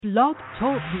Blog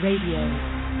Talk Radio.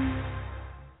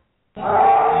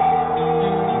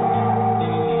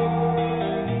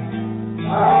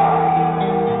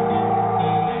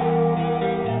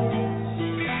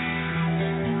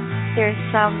 There's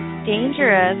some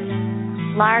dangerous,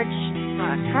 large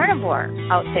carnivore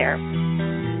out there.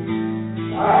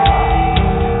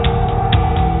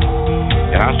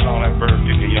 And I saw that bird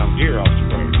pick a young deer off the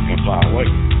road and fly away.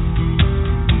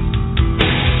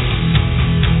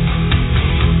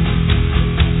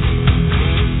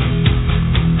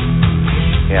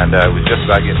 And it was just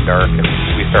about getting dark, and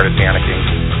we started panicking,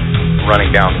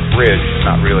 running down this ridge,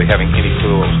 not really having any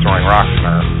clue what was throwing rocks in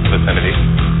our vicinity,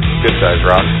 good-sized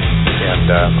rocks. And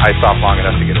I stopped long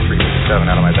enough to get a 357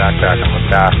 out of my backpack and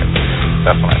looked back, and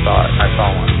that's when I saw it. I saw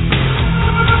one.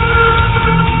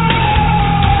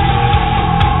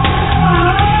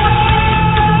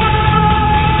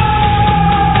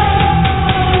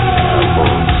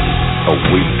 For a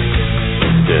week,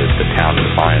 the town of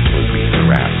Defiance was being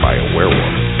harassed by a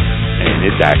werewolf, and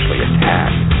it's actually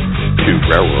attacked two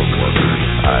railroad workers,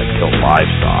 killed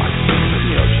livestock.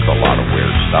 You know, just a lot of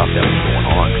weird stuff that was going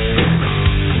on.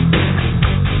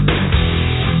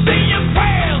 Say your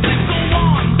prayers and go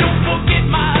on. Don't forget,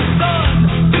 my son,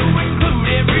 to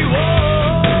include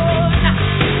everyone.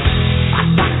 I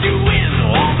thought you in,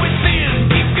 always sin,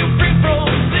 keep you free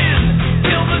from sin,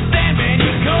 till the Sandman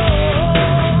he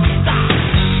comes.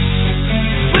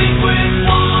 Sleep with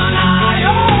one eye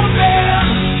open,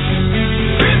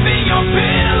 gripping your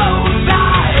pillow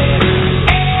tight.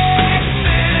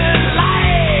 Exit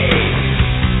light,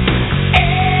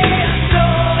 end the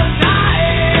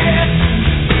night.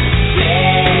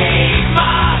 Take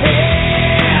my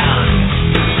hand,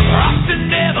 off to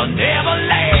Never, Never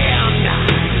Land.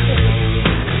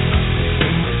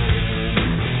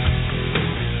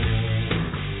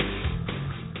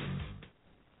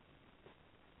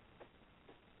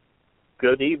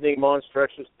 Good evening,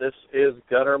 Monstresses. This is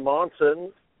Gunnar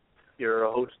Monson,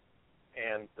 your host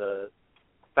and the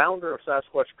founder of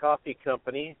Sasquatch Coffee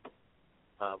Company.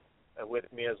 And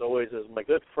with me, as always, is my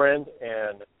good friend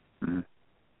and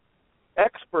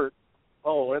expert.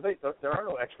 Oh, are they? There are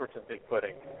no experts in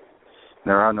Bigfooting.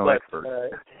 There are no But,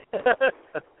 experts.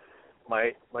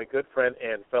 my good friend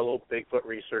and fellow Bigfoot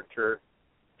researcher,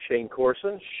 Shane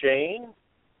Corson. Shane,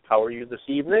 how are you this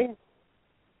evening?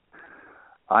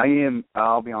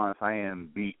 I'll be honest, I am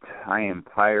beat. I am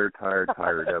tired.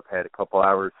 I've had a couple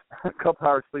hours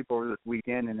sleep over this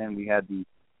weekend, and then we had the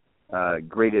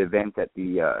great event at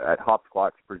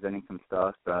Hopsquatch presenting some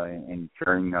stuff and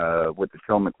sharing what the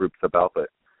Tillamook group's about. But,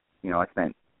 you know, I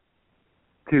spent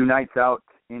 2 nights out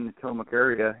in the Tillamook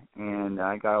area, and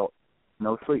I got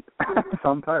no sleep, so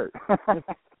I'm tired.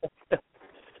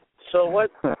 So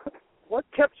what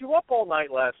kept you up all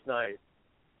night last night?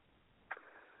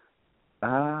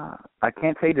 I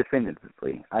can't say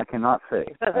definitively. I cannot say.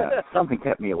 Something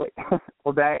kept me awake.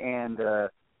 Well, that and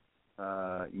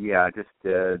just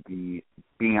the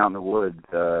being out in the woods.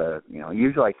 You know,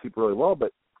 usually I sleep really well,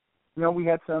 but you know, we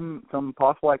had some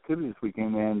possible activity this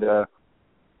weekend, and the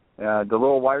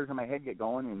little wires in my head get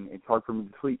going, and it's hard for me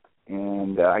to sleep.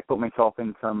 And I put myself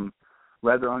in some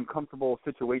rather uncomfortable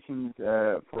situations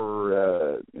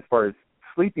for as far as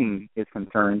sleeping is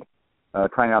concerned.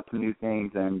 Trying out some new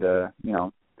things, and, you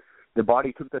know, the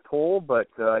body took the toll, but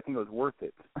I think it was worth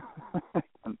it.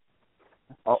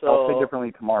 I'll say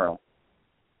differently tomorrow.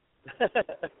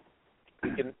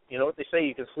 You know what they say,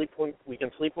 we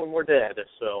can sleep when we're dead,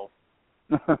 so.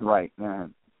 Right,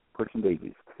 man. Pushing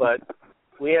daisies. But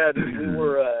I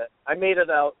made it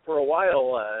out for a while,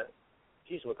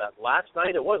 was that last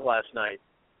night? It was last night.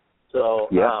 So,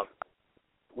 yeah.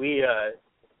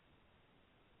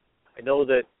 I know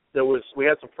that we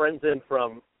had some friends in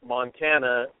from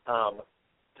Montana,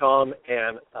 Tom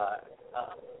and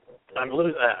I'm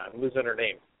losing her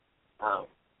name.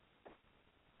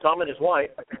 Tom and his wife,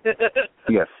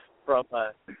 yes, from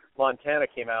Montana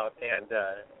came out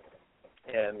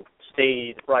and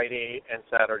stayed Friday and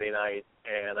Saturday night.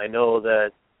 And I know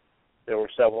that there were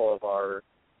several of our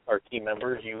team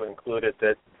members, you included,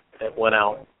 that went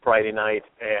out Friday night,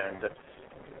 and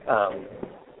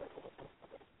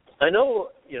I know,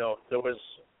 you know, there was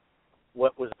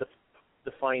what was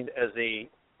defined as a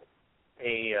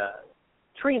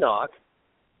tree knock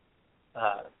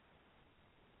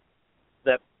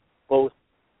that both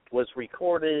was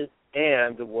recorded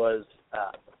and was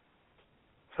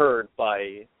heard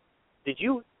by. Did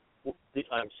you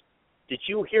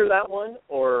hear that one?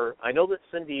 Or I know that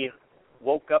Cindy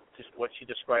woke up to what she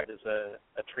described as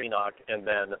a tree knock, and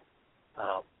then.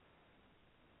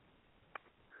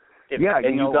 And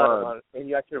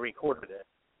you actually recorded it.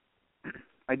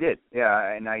 I did,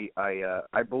 yeah, and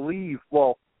I believe,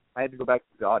 well, I had to go back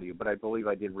to the audio, but I believe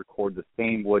I did record the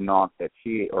same wood knock that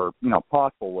she, or,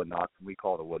 possible wood knock, we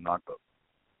call it a wood knock,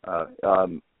 but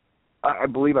I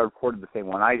believe I recorded the same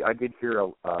one. I did hear,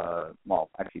 well,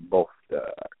 actually both,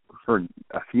 heard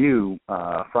a few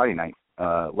Friday nights.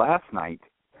 Last night,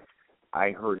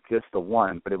 I heard just the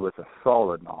one, but it was a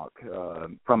solid knock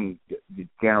from the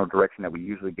general direction that we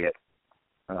usually get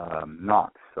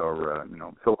knocks, or,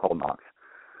 so-called knocks.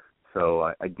 So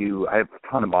I have a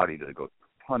ton of audio to go,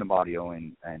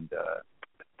 and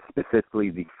specifically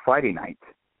the Friday night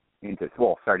into,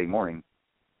 Saturday morning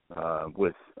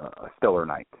was a stellar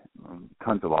night.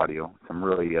 Tons of audio, some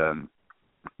really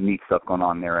neat stuff going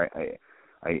on there.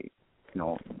 I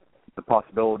the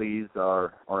possibilities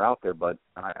are out there, but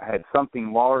I had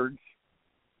something large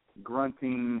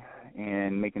grunting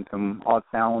and making some odd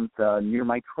sounds near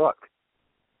my truck.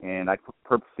 And I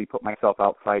purposely put myself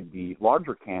outside the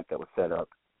larger camp that was set up.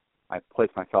 I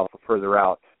placed myself further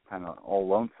out, kind of all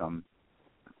lonesome.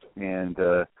 And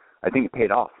I think it paid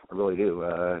off. I really do.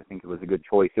 I think it was a good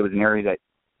choice. It was an area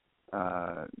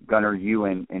that Gunnar, you,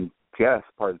 and Jess,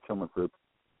 part of the Tillamook group,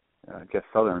 Jess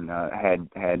Southern,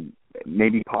 had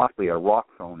maybe possibly a rock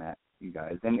thrown at you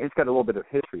guys. And it's got a little bit of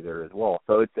history there as well.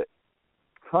 So it's a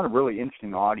ton of really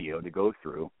interesting audio to go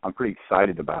through. I'm pretty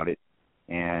excited about it.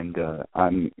 And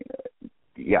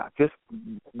just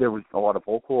there was a lot of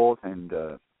vocals, and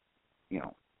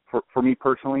for me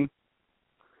personally,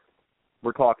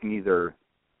 we're talking either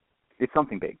it's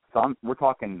something big. So we're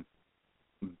talking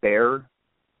bear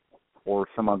or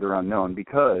some other unknown,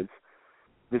 because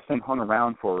this thing hung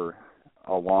around for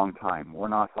a long time. We're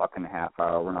not talking a half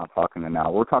hour. We're not talking an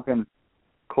hour. We're talking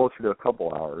closer to a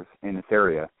couple hours in this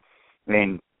area,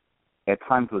 and at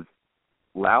times was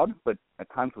loud, but at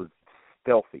times was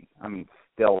stealthy. I mean,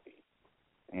 stealthy.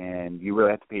 And you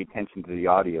really have to pay attention to the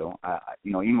audio.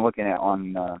 Even looking at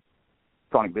on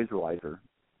Sonic Visualizer,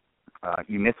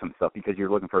 you miss some stuff because you're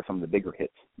looking for some of the bigger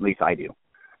hits. At least I do.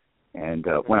 And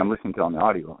when I'm listening to it on the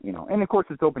audio, and of course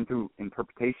it's open to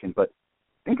interpretation, but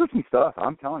interesting stuff.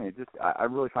 I'm telling you, I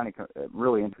really find it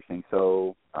really interesting.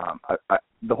 So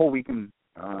the whole weekend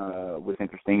was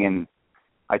interesting, and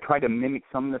I tried to mimic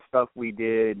some of the stuff we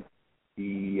did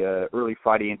the early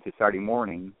Friday into Saturday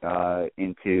morning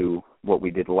into what we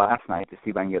did last night, to see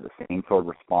if I can get the same sort of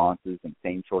responses and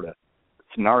same sort of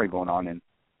scenario going on. And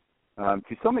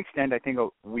to some extent, I think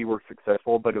we were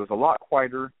successful, but it was a lot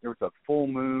quieter. There was a full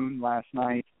moon last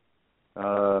night,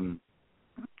 and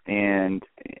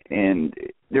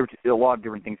there was a lot of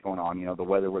different things going on. The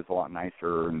weather was a lot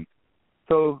nicer, and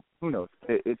so who knows?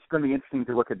 It's going to be interesting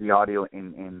to look at the audio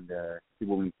and see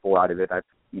what we can pull out of it. I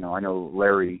know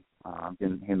Larry.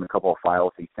 Given him a couple of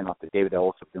files he sent off to David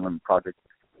Ellis of the Limit Project,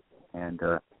 and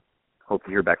hope to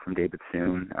hear back from David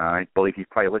soon. I believe he's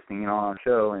probably listening in on our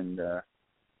show, and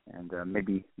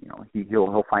maybe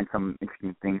he'll find some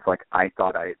interesting things like I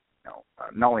thought I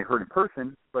not only heard in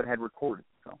person but had recorded.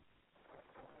 So,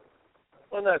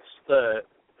 well, that's the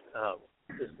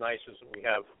is nice is we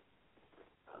have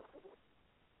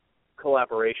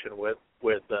collaboration with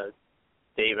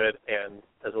David and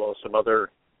as well as some other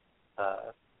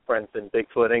friends in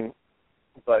Bigfooting,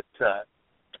 but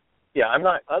I'm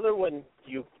not. Other when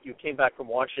you came back from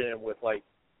Washington with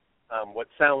what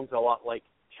sounds a lot like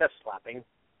chest slapping,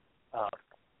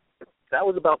 that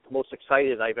was about the most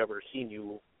excited I've ever seen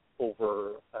you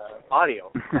over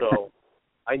audio. So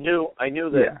I knew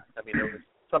that. Yeah. I mean, there was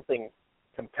something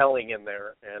compelling in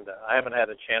there, and I haven't had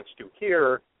a chance to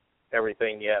hear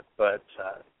everything yet, but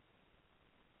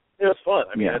it was fun.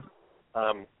 I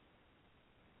mean.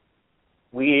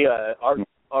 We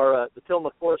the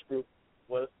Tillamook Forest Group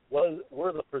were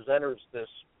the presenters this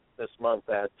month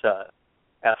at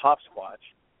Hopsquatch.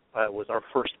 It was our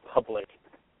first public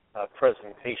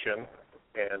presentation,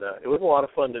 and it was a lot of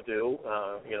fun to do.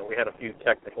 We had a few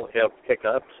technical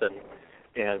hiccups,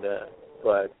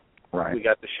 but right. We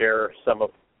got to share some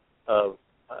of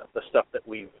the stuff that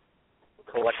we've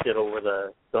collected over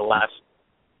the last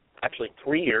actually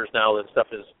 3 years now. That stuff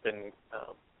has been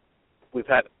we've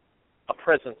had a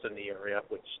presence in the area,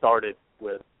 which started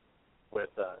with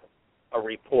a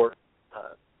report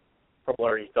from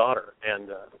Larry's daughter, and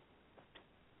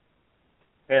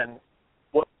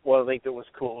one thing that was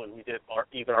cool, and we did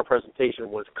our presentation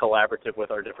was collaborative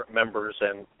with our different members,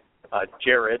 and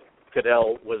Jared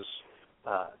Cadell was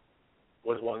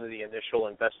one of the initial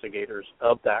investigators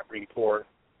of that report,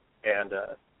 and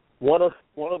one of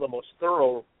the most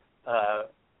thorough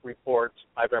reports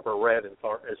I've ever read as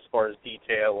far as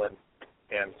detail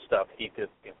and stuff. He did.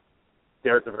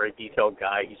 Jared's a very detailed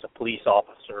guy. He's a police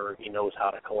officer. He knows how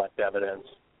to collect evidence.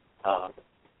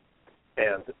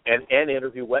 and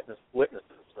interview witnesses.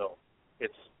 So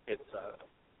it's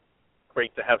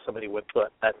great to have somebody with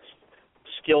that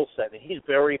skill set. And he's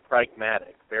very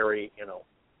pragmatic. Very,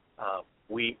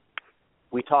 we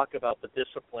talk about the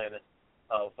discipline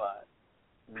of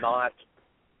not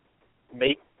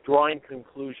drawing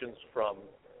conclusions from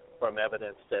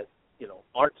evidence that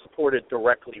aren't supported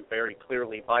directly, very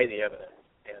clearly by the evidence.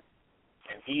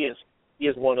 And he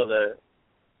is one of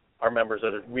our members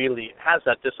that really has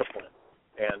that discipline.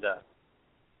 And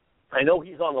I know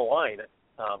he's on the line.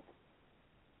 Are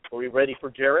we ready for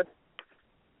Jared?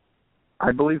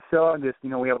 I believe so. I just,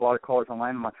 we have a lot of callers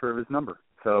online. I'm not sure of his number.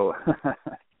 So.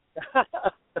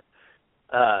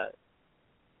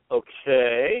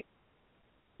 Okay.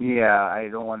 Yeah, I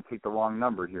don't want to take the wrong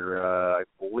number here. I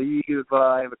believe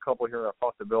I have a couple here of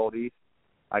possibilities.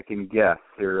 I can guess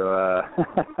here.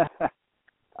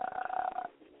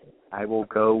 I will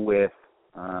go with,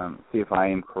 see if I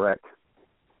am correct.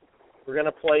 We're going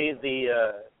to play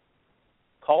the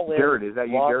call-in Jared, is that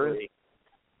you, lottery. Jared?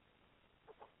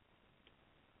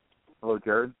 Hello,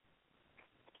 Jared?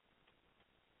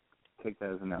 Take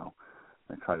that as a no.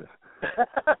 Let's try this.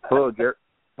 Hello, Jared.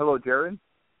 Hello, Jared?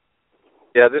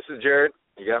 Yeah, this is Jared.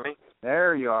 You got me?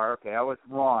 There you are. Okay, I was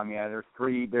wrong. Yeah, there's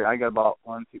three. I got about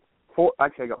 1, 2, 4.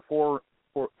 Actually, I got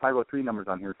 503 numbers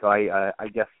on here, so I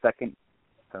guess second.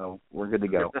 So we're good to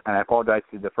go. And I apologize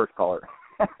to the first caller.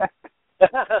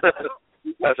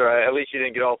 That's all right. At least you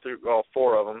didn't get all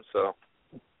four of them. So.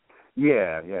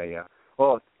 Yeah.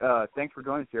 Well, thanks for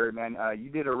joining us, Jared. Man, you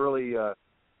did a really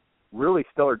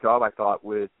stellar job, I thought,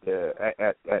 with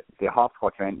at the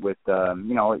hopscotch event with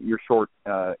your short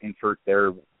insert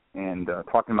there and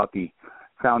talking about the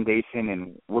foundation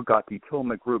and what got the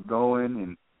Tillamook group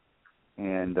going,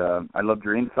 and I loved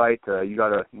your insight. You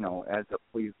got as a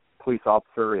police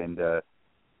officer and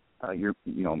you're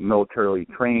militarily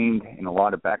trained in a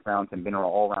lot of backgrounds and been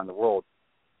all around the world.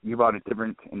 You brought a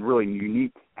different and really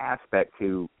unique aspect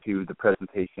to the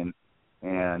presentation,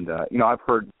 and I've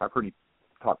heard you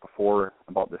talk before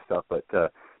about this stuff, but do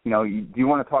you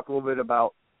want to talk a little bit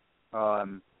about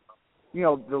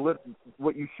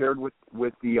what you shared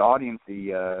with the audience,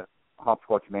 the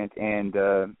hopscotch event, and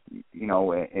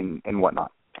and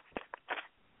whatnot?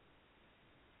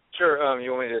 Sure.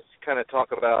 You want me to kind of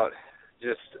talk about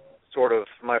just sort of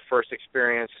my first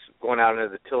experience going out into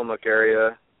the Tillamook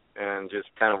area and just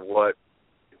kind of what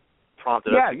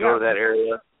prompted us to go to that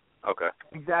area? Okay.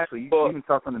 Exactly. You can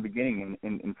start from the beginning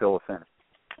and fill us in.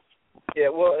 Yeah,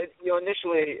 well,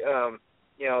 initially,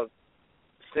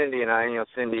 Cindy and I,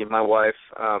 Cindy, my wife,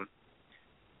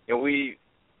 we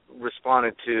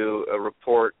responded to a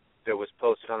report that was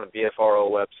posted on the BFRO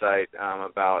website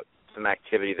about some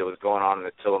activity that was going on in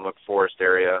the Tillamook Forest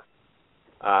area.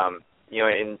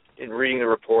 In reading the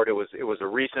report, it was a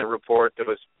recent report that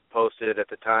was posted at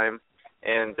the time,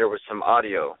 and there was some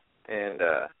audio, and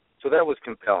so that was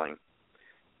compelling.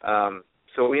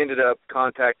 So we ended up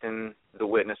contacting the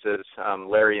witnesses,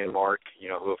 Larry and Mark,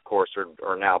 who of course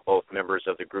are now both members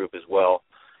of the group as well.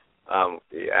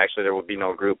 Actually, there would be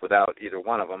no group without either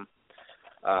one of them.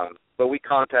 But we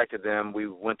contacted them. We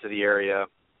went to the area,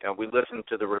 and we listened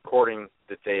to the recording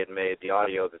that they had made, the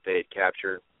audio that they had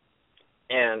captured.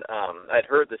 And I'd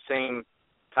heard the same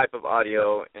type of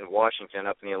audio in Washington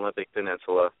up in the Olympic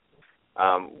Peninsula.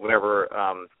 Whenever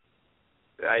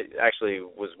I actually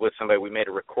was with somebody, we made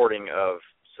a recording of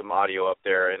some audio up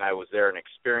there, and I was there and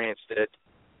experienced it.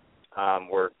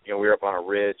 We were up on a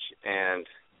ridge, and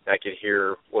I could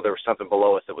hear, there was something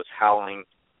below us that was howling,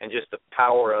 and just the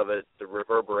power of it, the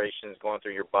reverberations going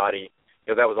through your body,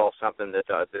 that was all something that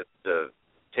the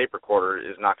tape recorder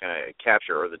is not going to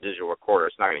capture, or the digital recorder,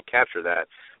 it's not going to capture that.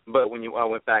 But when I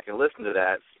went back and listened to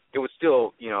that, it was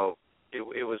still,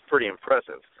 it was pretty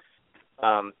impressive.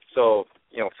 So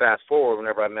fast forward,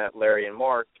 whenever I met Larry and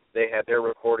Mark, they had their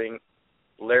recording.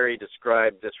 Larry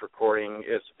described this recording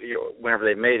as, whenever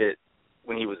they made it,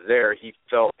 when he was there, he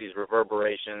felt these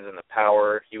reverberations and the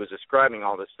power. He was describing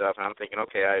all this stuff, and I'm thinking,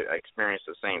 okay, I experienced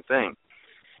the same thing.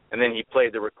 And then he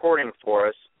played the recording for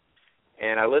us,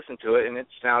 and I listened to it, and it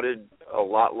sounded a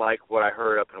lot like what I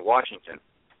heard up in Washington.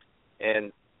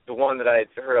 And the one that I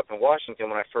heard up in Washington,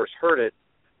 when I first heard it,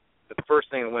 the first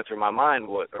thing that went through my mind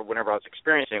was, or whenever I was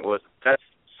experiencing it, was that's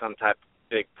some type of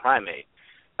big primate.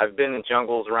 I've been in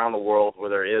jungles around the world where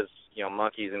there is,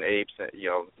 monkeys and apes,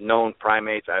 known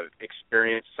primates. I've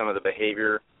experienced some of the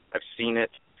behavior. I've seen it.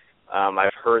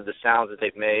 I've heard the sounds that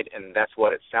they've made, and that's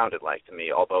what it sounded like to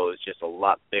me, although it was just a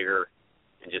lot bigger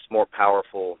and just more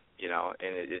powerful,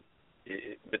 and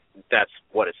but that's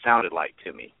what it sounded like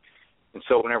to me. And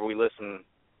so whenever we listened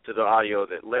to the audio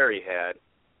that Larry had,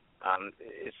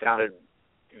 It sounded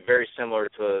very similar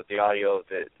to the audio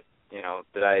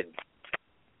that I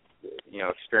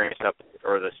experienced up,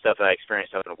 or the stuff that I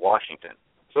experienced up in Washington.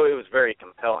 So it was very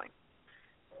compelling.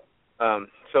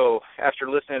 So after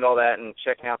listening to all that and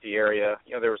checking out the area,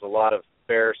 there was a lot of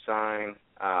bear sign,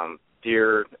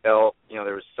 deer, elk.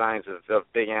 There was signs of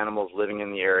big animals living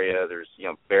in the area. There's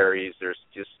berries. There's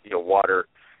just water.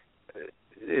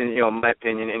 In my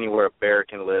opinion, anywhere a bear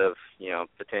can live,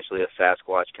 potentially a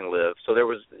Sasquatch can live. So there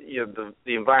was,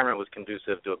 the environment was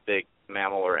conducive to a big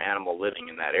mammal or animal living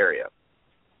in that area.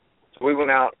 So we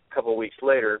went out a couple of weeks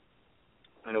later,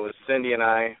 and it was Cindy and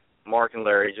I, Mark and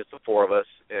Larry, just the four of us,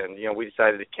 and we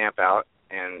decided to camp out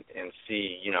and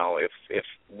see, if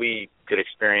we could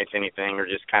experience anything or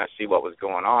just kind of see what was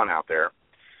going on out there.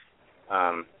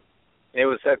 It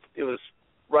was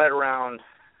right around,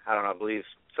 I believe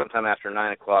sometime after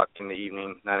 9 o'clock in the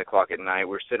evening, 9 o'clock at night.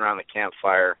 We were sitting around the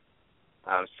campfire.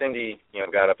 Cindy,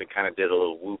 got up and kind of did a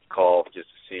little whoop call just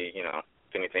to see,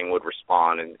 if anything would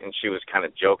respond, and she was kind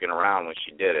of joking around when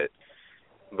she did it.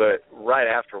 But right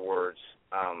afterwards,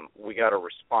 we got a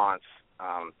response.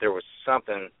 There was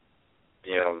something,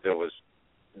 that was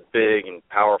big and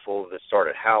powerful that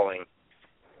started howling.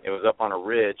 It was up on a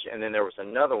ridge, and then there was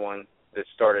another one that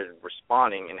started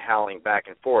responding and howling back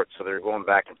and forth. So they're going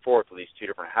back and forth with these two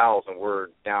different howls, and we're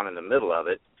down in the middle of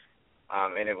it.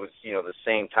 And it was, the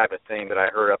same type of thing that I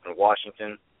heard up in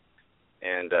Washington.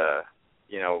 And,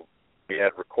 we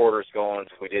had recorders going,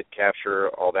 so we did capture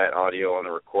all that audio on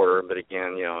the recorder. But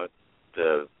again,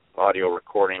 the audio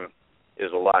recording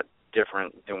is a lot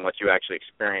different than what you actually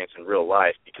experience in real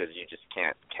life, because you just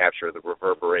can't capture the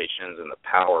reverberations and the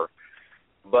power.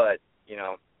 But,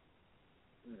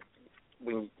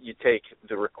 when you take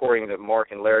the recording that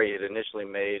Mark and Larry had initially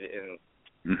made and,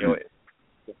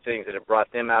 the things that had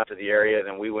brought them out to the area,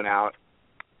 then we went out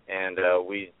and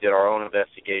we did our own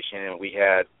investigation, and we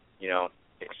had,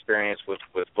 experience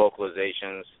with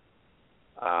vocalizations.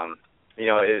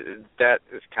 That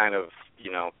is kind of,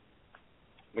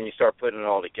 when you start putting it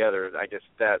all together, I guess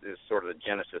that is sort of the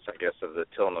genesis, of the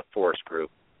Tillamook Forest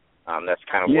Group. That's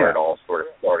kind of where it all sort of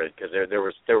started, because there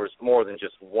was more than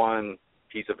just one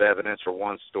piece of evidence or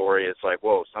one story. It's like,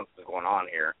 whoa, something's going on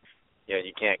here.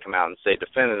 You can't come out and say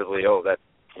definitively, oh, that's,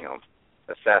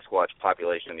 a Sasquatch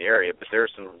population in the area, but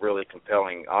there's some really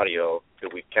compelling audio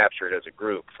that we've captured as a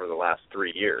group for the last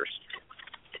 3 years.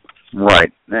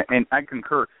 Right, and I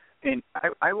concur. And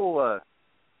I will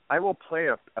play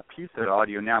a piece of the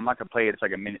audio now. I'm not going to play it. It's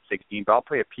like a minute 16, but I'll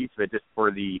play a piece of it just for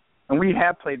and we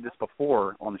have played this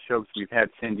before on the show, because we've had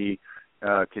Cindy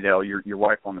Cadell, your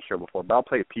wife, on the show before. But I'll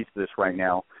play a piece of this right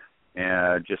now,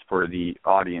 just for the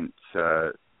audience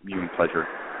viewing pleasure.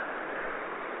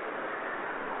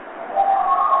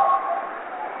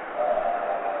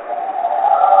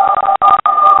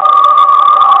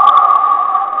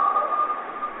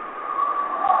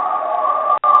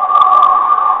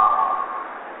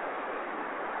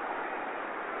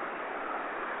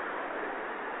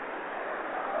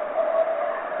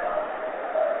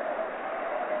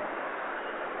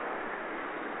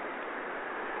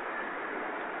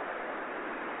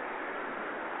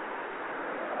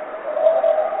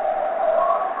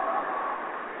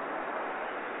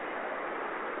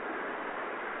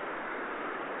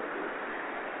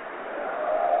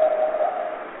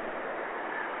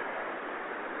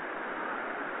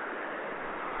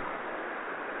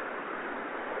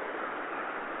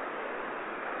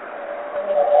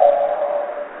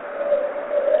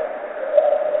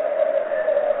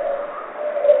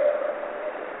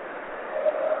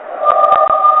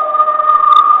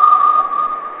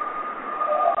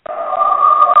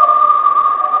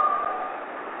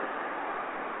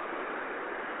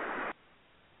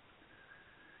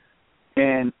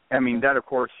 That, of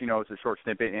course, is a short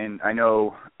snippet, and I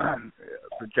know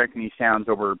projecting these sounds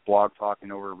over Blog Talk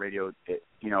and over radio, they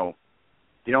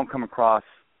don't come across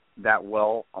that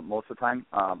well most of the time.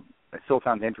 It still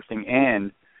sounds interesting,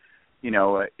 and,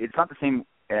 it's not the same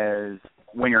as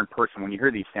when you're in person, when you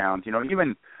hear these sounds.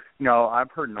 Even,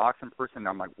 I've heard knocks in person, and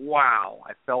I'm like, wow,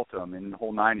 I felt them, and the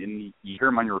whole nine, and you hear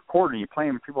them on your recorder, and you play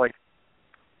them, and people are like,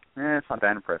 it's not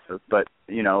that impressive, but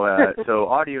so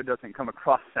audio doesn't come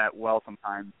across that well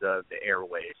sometimes, the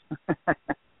airwaves.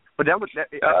 But that's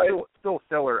still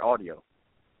stellar audio.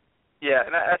 Yeah,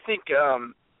 and I think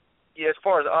as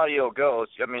far as audio goes,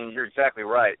 you're exactly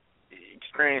right.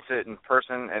 Experience it in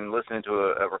person and listening to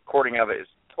a recording of it is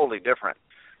totally different.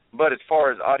 But as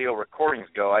far as audio recordings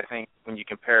go, I think when you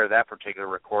compare that particular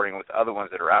recording with other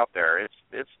ones that are out there,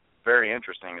 it's very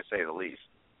interesting, to say the least.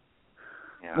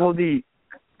 Well, the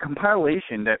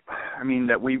compilation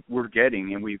that we were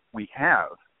getting, and we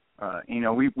have,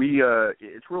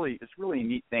 it's really a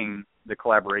neat thing, the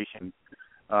collaboration.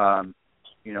 As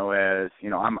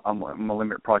I'm a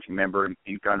Limit Project member, and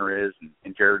Gunner is,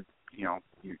 and Jared,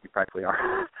 you practically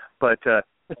are. But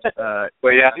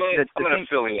well, yeah, I'm an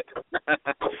affiliate.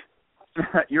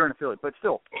 You're an affiliate, but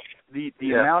still, the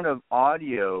amount of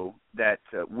audio that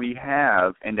we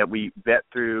have and that we vet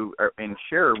through and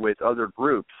share with other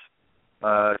groups,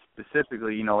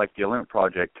 specifically, like the Limit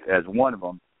Project as one of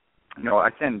them. I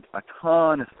send a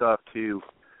ton of stuff to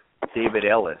David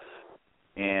Ellis,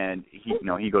 and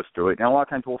he goes through it. And a lot of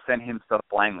times we'll send him stuff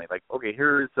blindly, like, okay,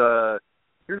 here's a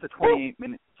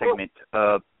 28-minute segment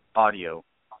of audio,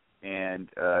 and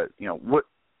what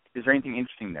is there anything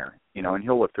interesting there? And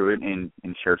he'll look through it and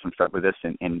share some stuff with us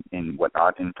and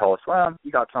whatnot, and tell us, well,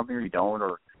 you got something or you don't,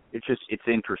 or it's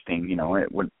interesting,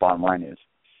 what bottom line is.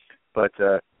 But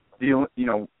the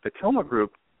Tillamook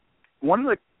group, one of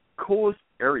the coolest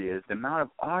areas, the amount of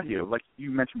audio, like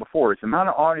you mentioned before, is the amount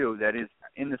of audio that is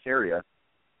in this area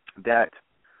that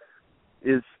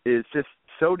is just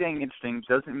so dang interesting.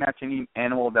 Doesn't match any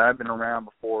animal that I've been around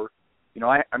before.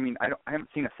 I haven't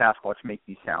seen a Sasquatch make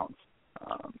these sounds.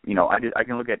 I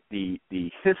can look at the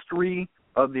history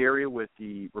of the area with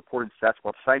the reported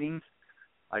Sasquatch sightings.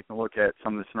 I can look at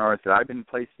some of the scenarios that I've been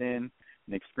placed in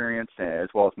and experienced, as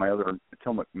well as my other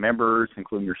Tillamook members,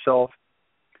 including yourself,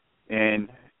 and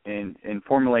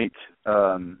formulate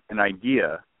an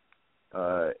idea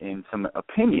and some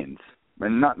opinions,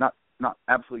 and not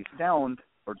absolutely sound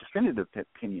or definitive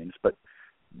opinions, but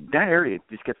that area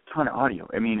just gets a ton of audio.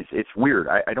 I mean, it's weird.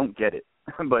 I don't get it,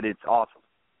 but it's awesome.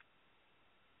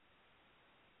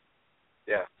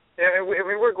 Yeah. I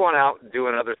mean, we're going out and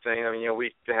doing other things. I mean,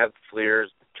 we have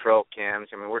FLIRs, trail cams.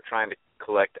 I mean, we're trying to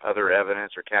collect other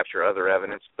evidence or capture other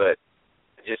evidence, but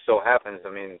it just so happens, I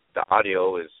mean, the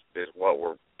audio is what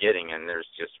we're getting, and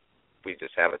we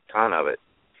just have a ton of it.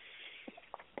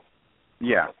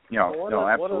 Yeah. Absolutely.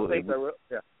 One of the things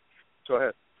Go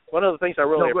ahead. One of the things I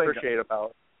really appreciate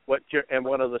about and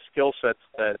one of the skill sets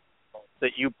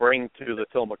that you bring to the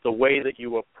Tillamook, the way that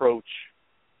you approach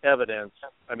evidence.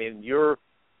 I mean, you're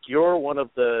one of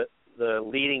the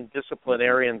leading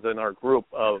disciplinarians in our group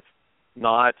of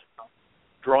not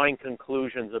drawing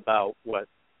conclusions about what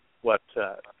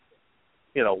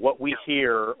we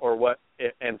hear or what,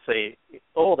 and say,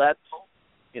 oh, that's,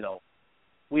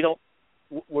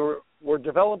 we're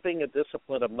developing a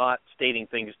discipline of not stating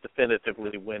things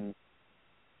definitively when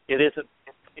it isn't.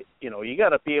 You got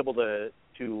to be able to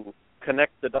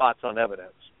connect the dots on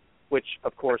evidence, which,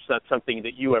 of course, that's something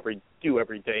that you do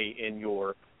every day in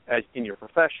your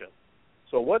profession.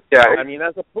 So what? Yeah. I mean,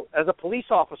 as a police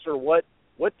officer, what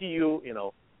do you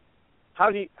how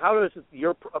does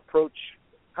your approach?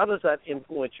 How does that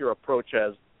influence your approach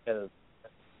as a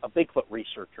Bigfoot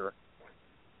researcher?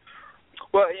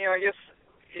 Well, I guess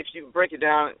if you break it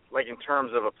down, like in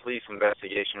terms of a police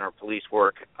investigation or police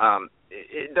work,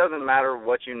 it doesn't matter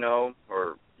what you know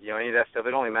or any of that stuff.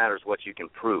 It only matters what you can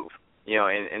prove.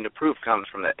 And the proof comes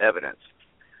from the evidence.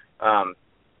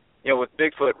 With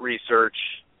Bigfoot research,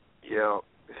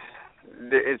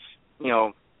 it's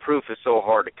proof is so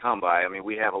hard to come by. I mean,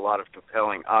 we have a lot of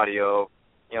compelling audio.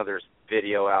 There's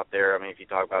video out there. I mean, if you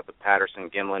talk about the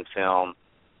Patterson-Gimlin film,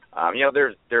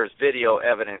 there's video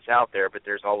evidence out there, but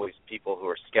there's always people who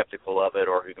are skeptical of it,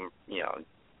 or who can,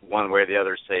 one way or the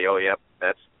other say, oh, yep,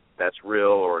 that's real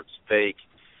or it's fake.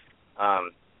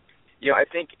 I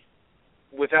think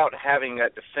without having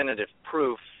that definitive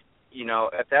proof,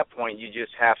 at that point you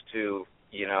just have to,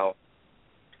 you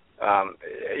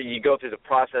go through the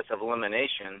process of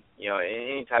elimination.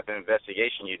 Any type of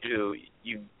investigation you do,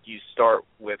 you start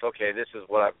with, okay, this is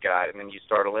what I've got, and then you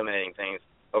start eliminating things.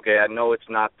 Okay, I know it's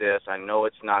not this, I know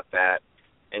it's not that,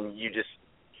 and you just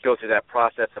go through that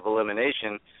process of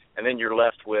elimination, and then you're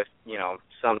left with,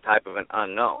 some type of an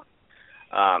unknown.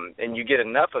 And you get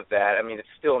enough of that. I mean, it's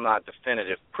still not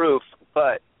definitive proof,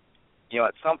 but,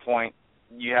 at some point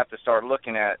you have to start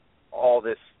looking at all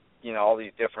this, all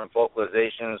these different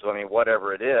vocalizations, I mean,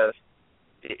 whatever it is.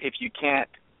 If you can't,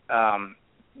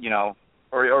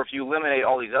 or if you eliminate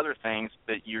all these other things,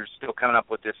 but you're still coming up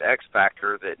with this X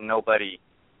factor that nobody,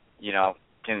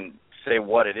 can say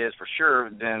what it is for sure,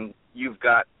 then you've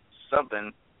got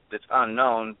something that's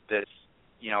unknown that's,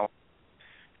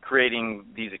 creating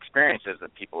these experiences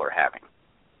that people are having,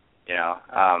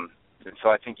 and so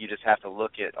I think you just have to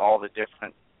look at all the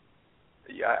different,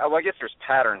 I guess there's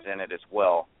patterns in it as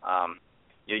well.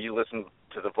 You listen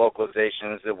to the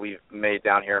vocalizations that we've made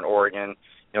down here in Oregon,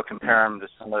 compare them to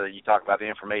some of you talk about the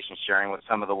information sharing with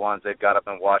some of the ones they've got up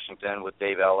in Washington with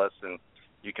Dave Ellis, and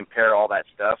you compare all that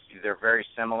stuff. They're very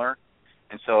similar,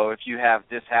 And so if you have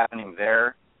this happening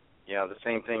there, the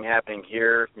same thing happening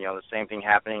here, the same thing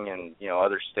happening in,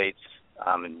 other states,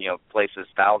 and, places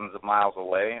thousands of miles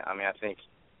away, I mean, I think,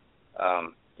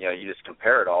 you just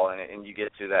compare it all and you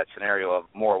get to that scenario of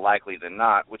more likely than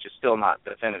not, which is still not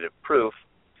definitive proof,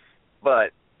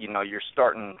 but, you're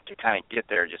starting to kind of get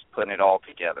there just putting it all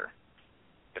together,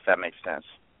 if that makes sense.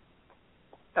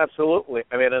 Absolutely.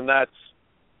 I mean, and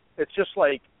it's just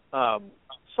like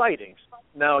sightings.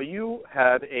 Now, you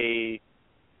had a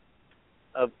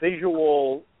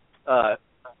visual that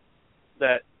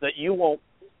you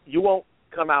won't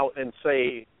come out and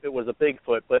say it was a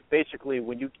Bigfoot, but basically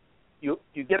when you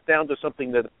get down to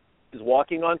something that is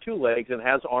walking on two legs and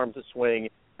has arms that swing,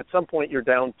 at some point you're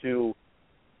down to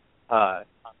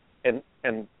and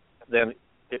then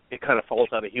it kind of falls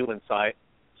out of human size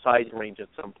range at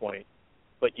some point.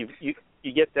 But you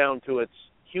get down to it's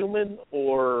human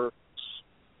or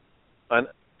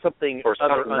something or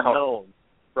other something unknown.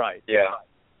 Right. Yeah.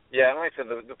 Yeah, and like I said,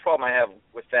 the problem I have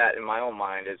with that in my own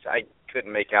mind is I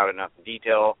couldn't make out enough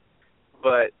detail.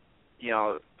 But, in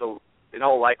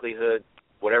all likelihood,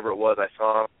 whatever it was I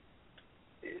saw,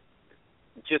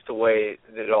 just the way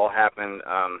that it all happened,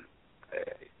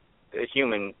 a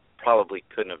human probably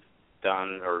couldn't have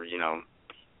done or,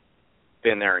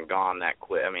 been there and gone that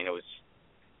quick. I mean, it was,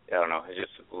 I don't know, it's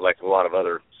just like a lot of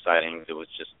other sightings, it was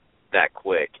just that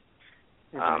quick.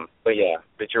 Mm-hmm.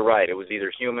 But you're right, it was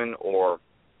either human or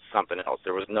something else.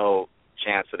 There was no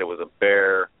chance that it was a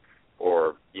bear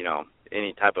or,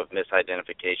 any type of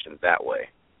misidentification that way.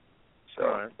 So,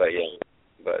 right.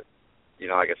 But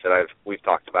like I said, we've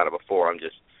talked about it before. I'm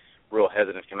just real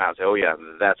hesitant to come out and say, oh yeah,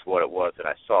 that's what it was that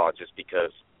I saw, just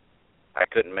because I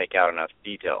couldn't make out enough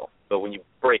detail. But when you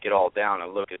break it all down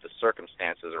and look at the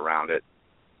circumstances around it,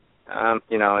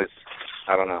 it's,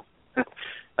 I don't know.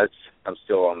 I'm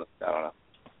still on the, I don't know.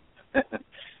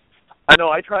 I know.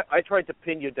 I tried to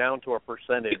pin you down to a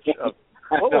percentage of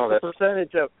what was the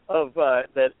percentage of that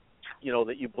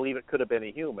that you believe it could have been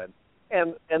a human,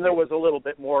 and there was a little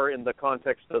bit more in the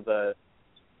context of the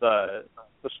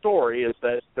story is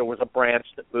that there was a branch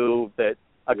that moved, that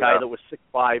a guy that was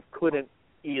 6'5" couldn't,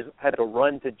 he had to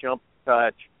run to jump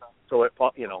touch, so it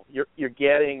you're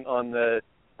getting on the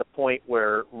point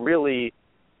where really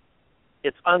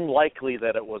it's unlikely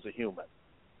that it was a human.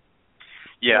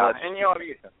 Yeah, and the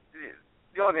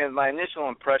only thing, my initial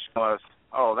impression was,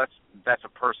 oh, that's a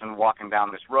person walking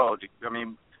down this road. I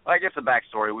mean, I guess the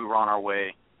backstory, we were on our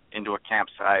way into a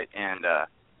campsite, and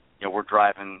we're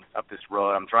driving up this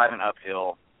road. I'm driving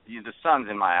uphill. The sun's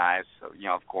in my eyes, so,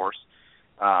 of course.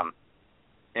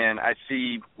 And I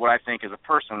see what I think is a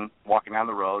person walking down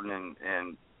the road, and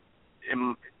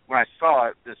when I saw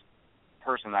it, this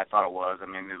person I thought it was, I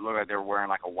mean, it looked like they were wearing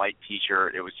like a white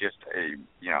T-shirt. It was just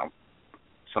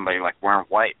somebody like wearing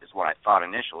white is what I thought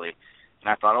initially. And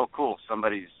I thought, oh, cool,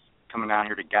 somebody's coming down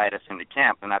here to guide us into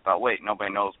camp. And I thought, wait,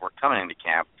 nobody knows we're coming into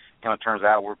camp. It turns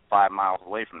out we're 5 miles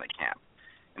away from the camp.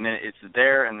 And then it's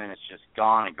there, and then it's just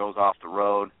gone. It goes off the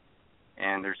road,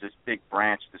 and there's this big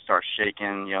branch that starts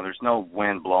shaking. There's no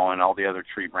wind blowing. All the other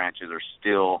tree branches are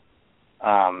still.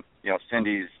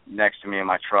 Cindy's next to me in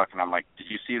my truck, and I'm like, did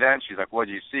you see that? And she's like, what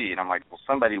did you see? And I'm like, well,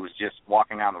 somebody was just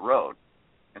walking down the road.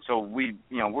 And so we're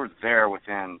there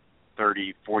within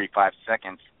 30, 45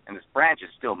 seconds, and this branch is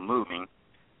still moving,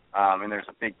 and there's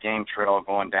a big game trail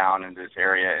going down in this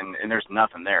area, and there's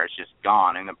nothing there. It's just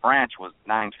gone, and the branch was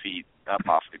 9 feet up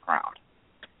off the ground.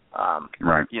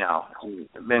 Right.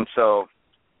 And so,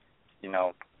 and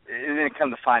then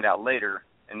come to find out later,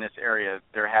 in this area,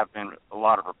 there have been a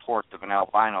lot of reports of an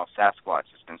albino Sasquatch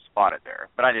that's been spotted there,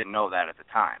 but I didn't know that at the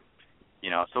time.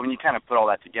 So when you kind of put all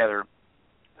that together,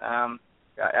 I'm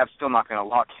still not going to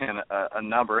lock in a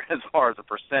number as far as a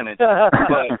percentage,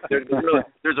 but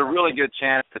there's a really good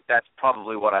chance that that's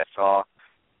probably what I saw.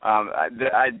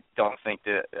 I don't think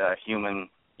that a human,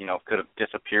 could have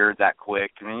disappeared that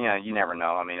quick. I mean, you never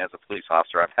know. I mean, as a police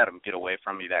officer, I've had them get away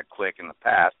from me that quick in the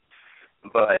past,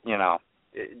 but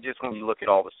just when you look at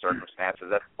all the circumstances,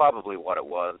 that's probably what it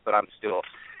was. But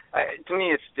to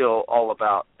me, it's still all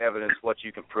about evidence, what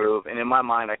you can prove. And in my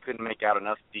mind, I couldn't make out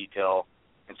enough detail,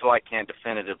 and so I can't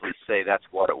definitively say that's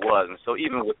what it was. And so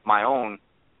even with my own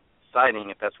sighting,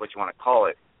 if that's what you want to call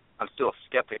it, I'm still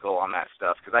skeptical on that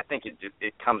stuff, because I think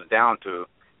it comes down to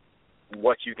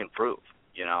what you can prove,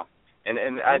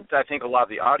 And I think a lot of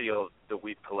the audio that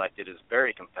we've collected is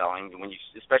very compelling,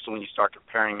 especially when you start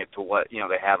comparing it to what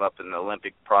they have up in the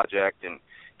Olympic Project and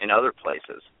in other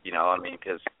places. I mean,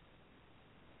 because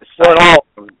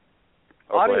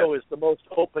audio is the most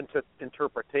open to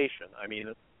interpretation. I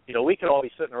mean, we could all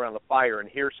be sitting around the fire and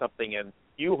hear something, and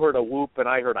you heard a whoop and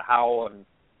I heard a howl and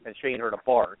Shane heard a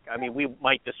bark. I mean, we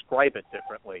might describe it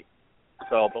differently.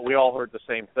 So, but we all heard the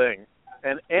same thing.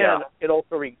 And it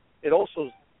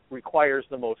also requires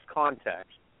the most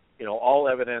context. You know, all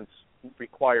evidence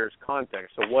requires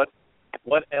context. So what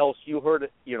else you heard?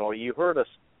 You know, you heard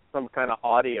some kind of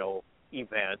audio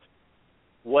event.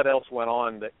 What else went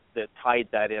on that tied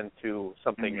that into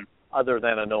something other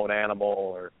than a known animal,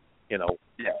 or you know?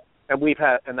 Yeah.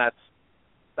 And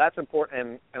that's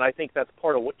important, and I think that's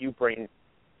part of what you bring.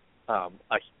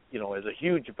 As a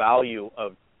huge value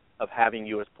of having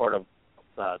you as part of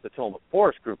the Tillamook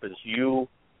Forest Group is you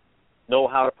know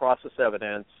how to process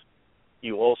evidence.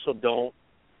 You also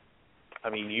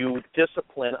you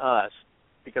discipline us,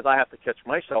 because I have to catch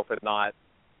myself at not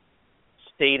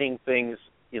stating things,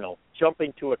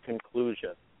 jumping to a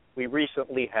conclusion. We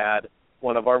recently had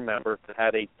one of our members that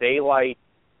had a daylight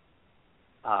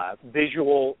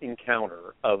visual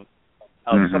encounter of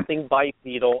something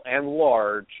bipedal and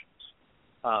large,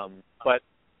 but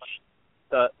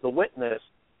the witness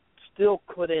still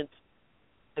couldn't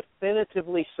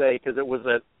definitively say,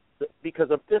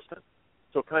 because of distance.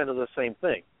 So kind of the same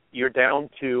thing. You're down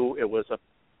to it was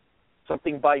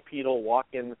something bipedal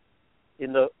walking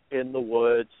in the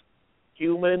woods,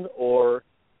 human or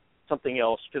something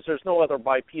else, because there's no other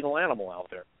bipedal animal out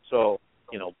there. So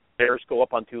bears go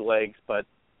up on two legs, but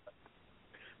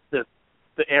the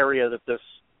area that this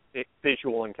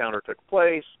visual encounter took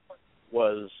place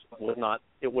was not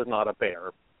a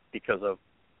bear, because of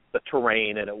the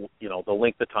terrain and the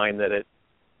length of time that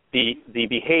the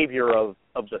behavior of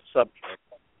the subject.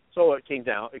 So it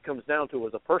comes down to,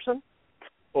 was a person,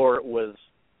 or it was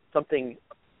something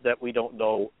that we don't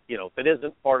know, that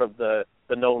isn't part of the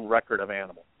known record of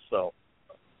animals. So,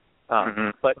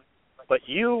 but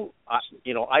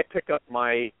I pick up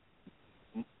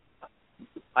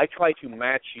I try to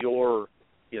match your,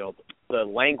 the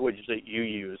language that you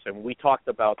use, and we talked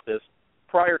about this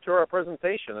prior to our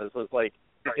presentation. It was like,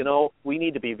 we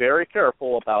need to be very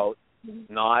careful about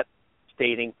not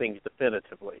stating things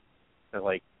definitively. And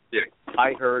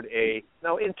I heard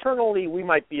now internally we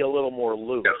might be a little more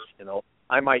loose,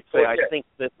 I might say, I think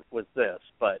this was this,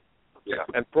 but,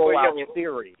 and throw out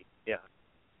theory. Yeah.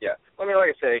 Yeah. Well, like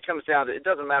I say, it comes down to, it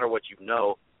doesn't matter what you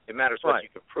know, it matters what you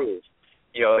can prove.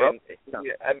 And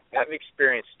I've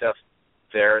experienced stuff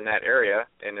there in that area,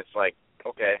 and it's like,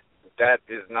 okay, that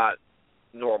is not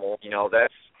normal.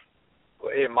 That's,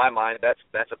 in my mind,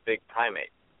 that's a big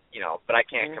primate. But I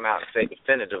can't come out and say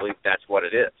definitively that's what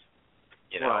it is.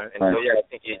 Right. And so I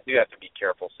think you do have to be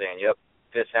careful saying, yep,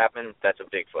 this happened, that's a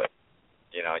Bigfoot.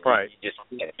 You just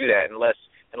can't do that unless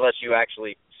you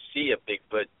actually see a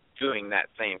Bigfoot doing that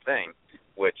same thing,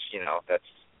 which that's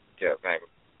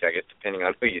I guess depending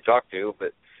on who you talk to,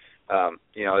 but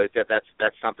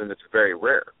that's something that's very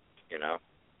rare.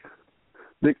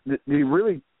 The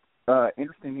really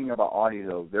interesting thing about audio,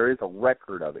 though, there is a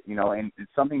record of it, and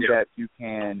it's something that you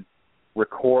can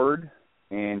record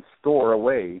and store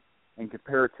away and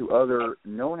compare it to other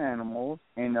known animals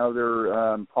and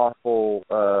other possible,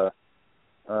 other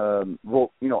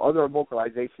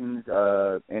vocalizations,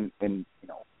 and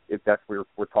if that's what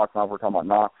we're talking about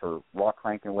knocks or rock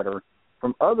clanking, whatever,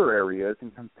 from other areas,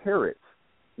 and compare it,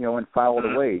 and file it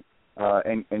away,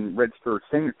 and register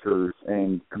signatures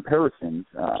and comparisons.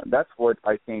 That's what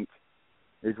I think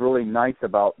is really nice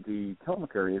about the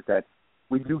Tillamook area, is that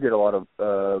we do get a lot of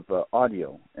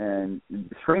audio, and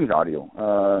strange audio,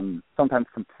 sometimes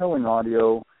compelling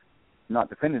audio, not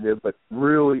definitive, but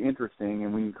really interesting.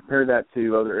 And when you compare that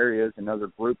to other areas and other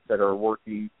groups that are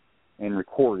working and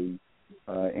recording,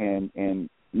 and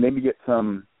maybe get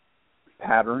some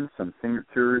patterns, some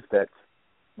signatures that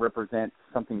represent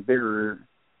something bigger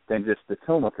than just the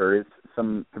Tillamook area,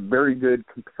 some very good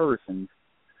comparisons.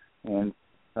 And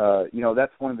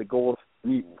that's one of the goals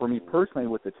for me personally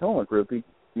with the Tillamook group.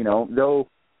 Though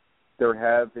there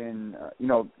have been,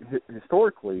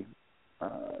 historically,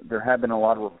 there have been a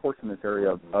lot of reports in this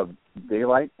area of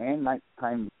daylight and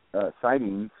nighttime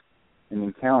sightings and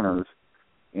encounters,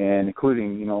 and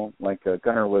including, like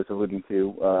Gunnar was alluding to,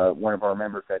 one of our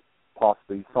members that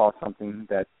possibly saw something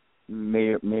that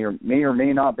may or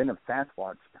may not have been a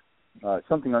Sasquatch,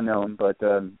 something unknown, but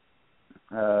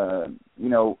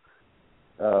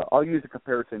I'll use a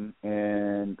comparison,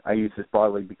 and I use this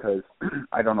broadly because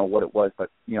I don't know what it was, but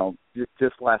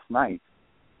just last night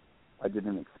I did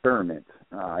an experiment.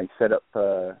 I set up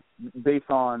based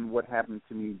on what happened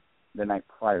to me the night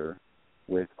prior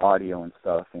with audio and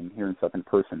stuff and hearing stuff in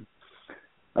person.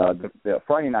 The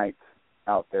Friday night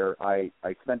out there, I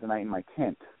spent the night in my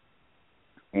tent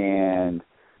and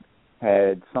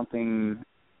had something,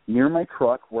 near my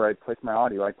truck where I placed my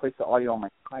audio. I placed the audio on my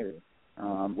tire,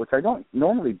 which I don't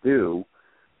normally do.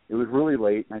 It was really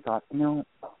late, and I thought, I'm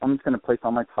just going to place it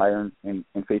on my tire and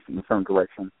face it in a certain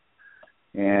direction.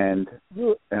 And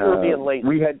you were being lazy.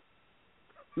 We had,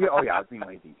 I was being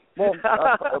lazy. Well,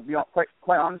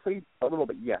 quite honestly, a little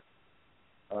bit, yes.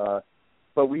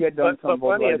 But we had done some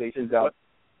vocalizations out.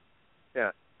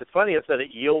 Yeah, it's funny is that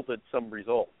it yielded some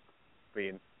results. I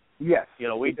mean, yes,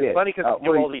 it's funny because we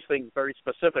do all these things very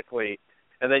specifically,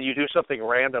 and then you do something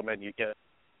random and you get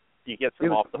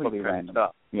some off the hook kind of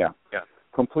stuff. Yeah.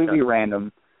 Completely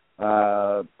random.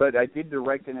 But I did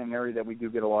direct in an area that we do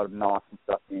get a lot of knocks and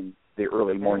stuff in the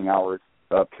early morning hours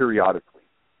periodically.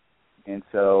 And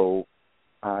so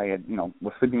I had,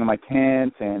 was sleeping in my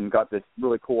tent and got this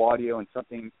really cool audio and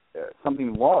something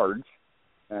large,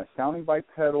 sounding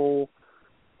bipedal,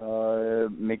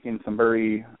 making some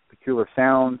very peculiar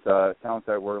sounds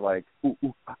that were like, ooh,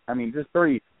 ooh, just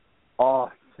very awe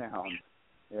sounds.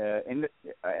 And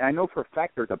I know for a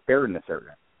fact there's a bear in this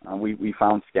area. We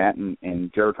found scat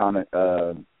and Jared found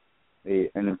an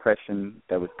impression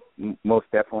that was most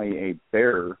definitely a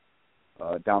bear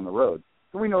down the road.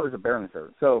 So we know there's a bear in this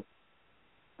area. So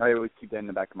I always keep that in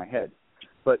the back of my head.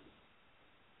 But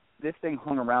this thing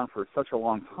hung around for such a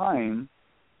long time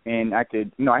and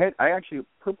acted. I actually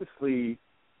purposely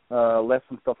left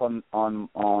some stuff on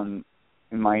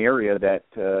in my area that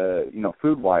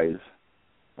food wise,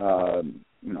 I'm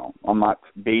not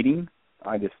baiting.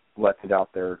 I just left it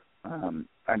out there.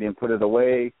 I didn't put it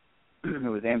away.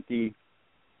 It was empty.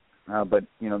 But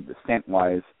the scent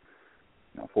wise,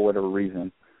 for whatever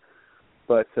reason.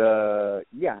 But so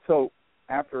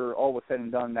after all was said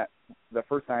and done, that the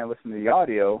first time I listened to the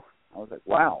audio, I was like,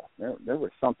 wow, there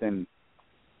was something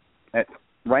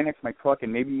right next to my truck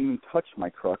and maybe even touched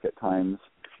my truck at times,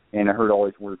 and I heard all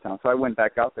these weird sounds. So I went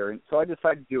back out there, and so I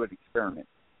decided to do an experiment.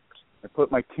 I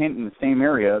put my tent in the same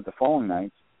area the following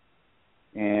nights,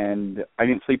 and I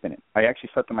didn't sleep in it. I actually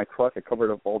slept in my truck. I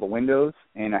covered up all the windows,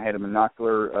 and I had a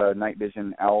monocular night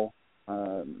vision owl,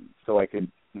 so I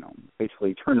could,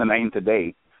 basically turn the night into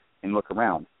day and look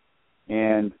around.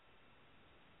 And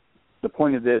the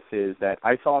point of this is that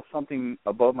I saw something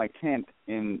above my tent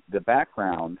in the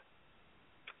background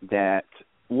that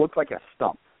looked like a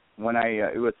stump. When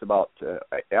it was about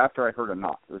after I heard a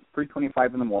knock. It was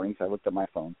 3:25 in the morning, so I looked at my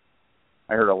phone.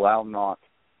 I heard a loud knock,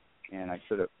 and I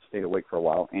should have stayed awake for a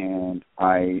while, and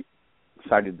I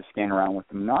decided to scan around with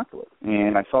the binocular.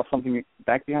 And I saw something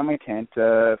back behind my tent,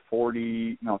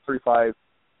 35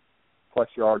 plus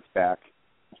yards back.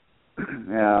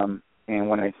 And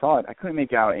when I saw it, I couldn't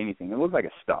make out anything. It looked like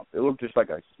a stump. It looked just like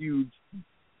a huge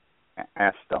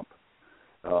ass stump,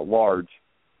 large.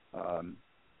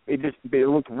 It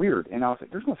looked weird, and I was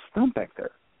like, "There's no stump back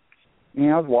there."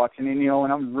 And I was watching it,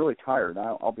 and I'm really tired.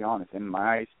 I'll be honest, and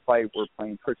my eyes were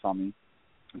playing tricks on me.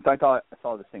 So I thought I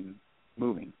saw this thing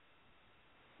moving,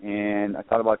 and I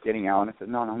thought about getting out, and I said,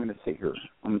 "No, I'm going to sit here.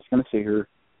 I'm just going to sit here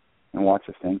and watch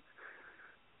this thing."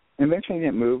 And eventually, it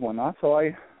didn't move, whatnot. So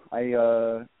I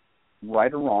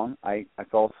right or wrong, I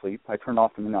fell asleep. I turned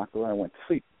off the binocular, and I went to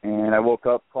sleep. And I woke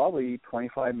up probably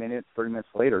 25 minutes, 30 minutes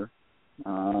later.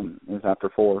 It was after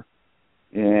 4,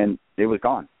 and it was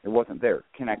gone. It wasn't there.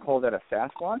 Can I call that a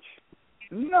Sasquatch?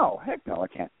 No, heck no, I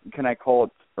can't. Can I call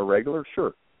it a regular?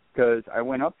 Sure, because I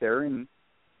went up there, and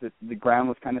the ground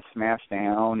was kind of smashed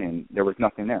down, and there was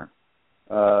nothing there.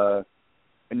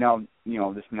 And now,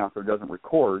 this binocular doesn't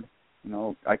record.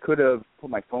 I could have put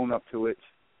my phone up to it,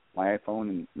 my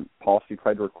iPhone, and possibly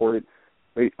tried to record it.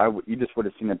 But you just would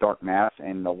have seen a dark mass,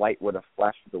 and the light would have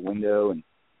flashed through the window, and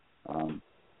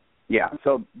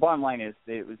so bottom line is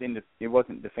it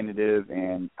wasn't definitive,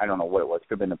 and I don't know what it was.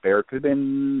 Could have been a bear, could have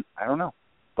been, I don't know.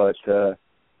 But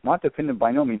not definitive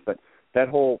by no means, but that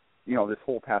whole, this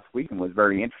whole past weekend was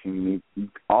very interesting to me,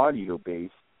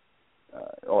 audio-based,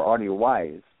 or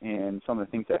audio-wise, and some of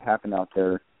the things that happened out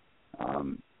there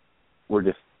were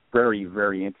just very,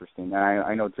 very interesting. And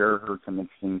I know Jared heard some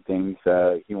interesting things.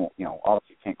 He won't,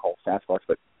 obviously can't call Sasquatch,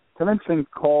 but some interesting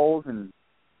calls and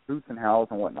hoots and howls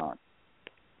and whatnot.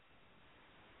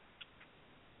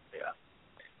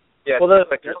 Yeah. Well, the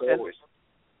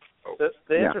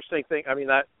Yeah. interesting thing,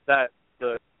 that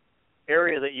the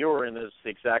area that you were in is the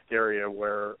exact area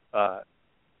where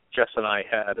Jess and I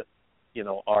had,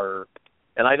 our,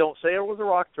 and I don't say it was a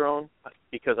rock drone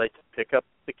because I pick up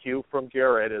the cue from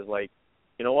Jared is like,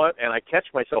 you know what? And I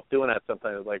catch myself doing that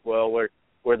sometimes. Like, well, where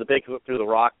the Bigfoot through the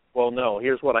rock? Well, no.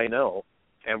 Here's what I know,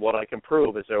 and what I can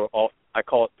prove is I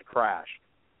call it the crash.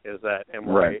 Is that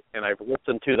and I've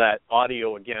listened to that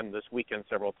audio again this weekend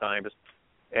several times,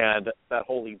 and that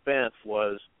whole event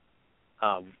was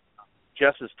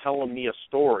Jess is telling me a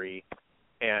story,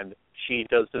 and she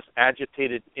does this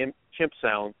agitated chimp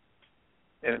sound,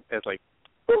 and it's like,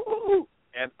 ooh, ooh, ooh.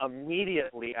 And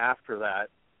immediately after that,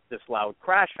 this loud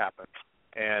crash happens.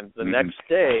 And the next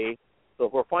day, so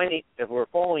if we're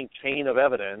following chain of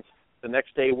evidence, the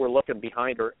next day we're looking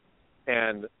behind her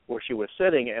and where she was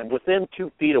sitting, and within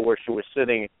 2 feet of where she was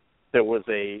sitting,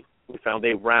 we found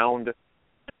a round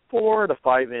 4 to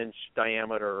 5 inch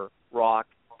diameter rock,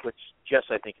 which Jess,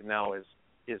 I think, now has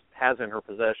in her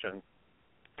possession.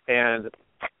 And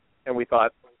we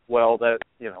thought, well, that,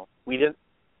 we didn't.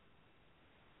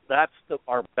 That's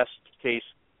our best case.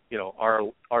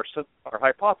 Our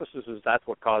hypothesis is that's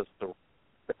what caused the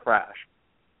crash.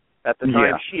 At the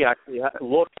time, she actually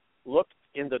looked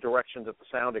in the direction that the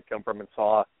sound had come from and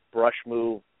saw brush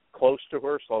move close to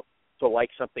her, so like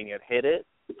something had hit it.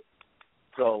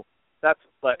 So that's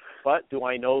but do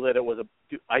I know that it was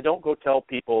I don't go tell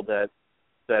people that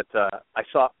I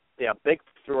saw Big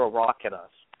threw a rock at us.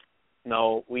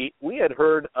 No, we had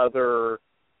heard other,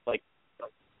 like,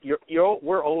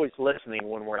 we're always listening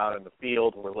when we're out in the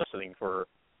field. We're listening for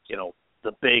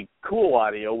the big cool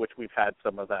audio, which we've had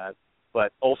some of that,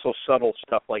 but also subtle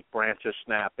stuff like branches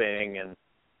snapping and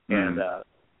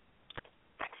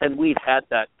we've had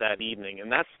that evening,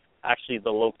 and that's actually the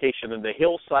location. And the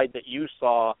hillside that you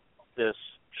saw this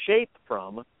shape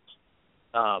from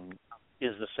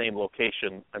is the same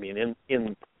location. I mean,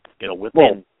 in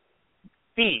within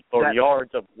feet or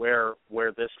yards of where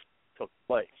this took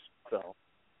place. So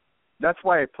that's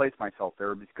why I placed myself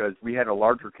there, because we had a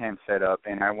larger camp set up,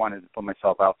 and I wanted to put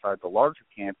myself outside the larger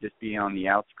camp, just be on the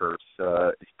outskirts,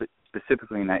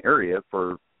 specifically in that area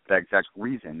for that exact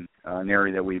reason, an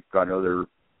area that we've got other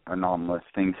anomalous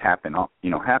things happen.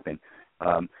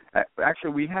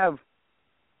 Actually, we have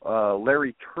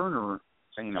Larry Turner,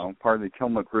 part of the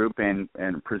Tillamook group and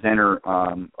presenter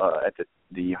at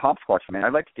the Hopsquatch event.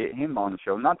 I'd like to get him on the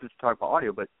show, not just to talk about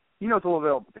audio, but he knows a little bit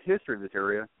about the history of this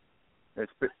area.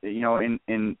 It's,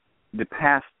 in the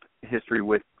past history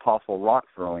with possible rock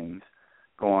throwings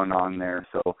going on there.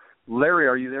 So, Larry,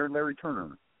 are you there, Larry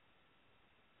Turner?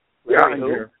 Yeah, I'm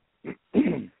here.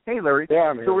 Hey, Larry. Yeah,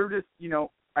 I'm here. So we're just,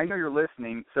 I know you're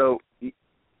listening. So,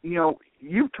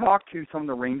 you've talked to some of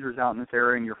the rangers out in this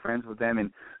area, and you're friends with them, and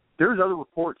there's other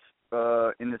reports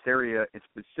in this area,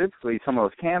 specifically some of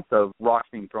those camps of rocks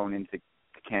being thrown into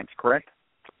camps, correct?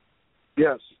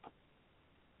 Yes.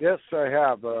 Yes, I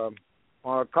have.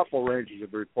 A couple of rangers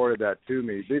have reported that to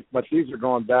me, but these are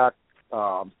going back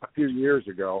a few years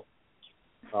ago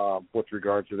with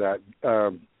regard to that.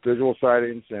 Visual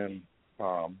sightings and,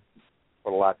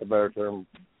 for lack of a better term,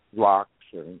 rocks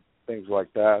and things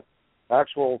like that.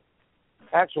 Actually,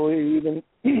 even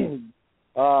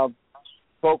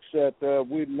folks that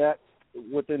we've met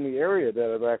within the area that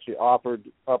have actually offered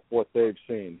up what they've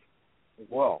seen as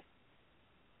well.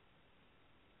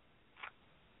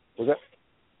 Was that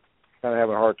kind of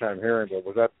having a hard time hearing, but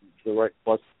was that the right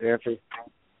answer?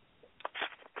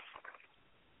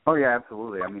 Oh, yeah,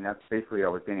 absolutely. I mean, that's basically what I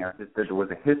was getting at. Just that there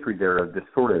was a history there of this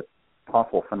sort of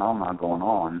possible phenomenon going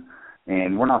on,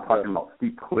 and we're not talking about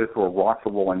steep cliffs or rocks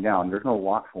are rolling down. There's no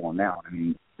rocks rolling down. I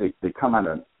mean, they come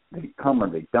or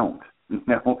they don't,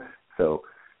 So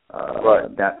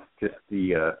right. That's just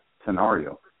the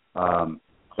scenario. I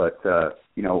want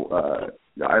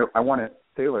to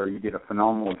say, Larry, you did a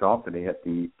phenomenal job today at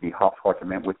the Hopsquatch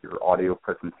event with your audio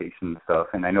presentation and stuff,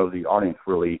 and I know the audience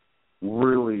really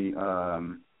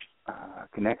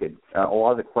connected. A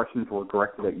lot of the questions were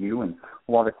directed at you, and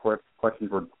a lot of the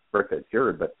questions were directed at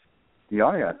Jared, but the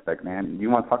audio aspect, man, do you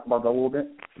want to talk about that a little bit?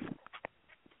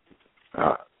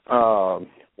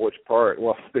 Which part?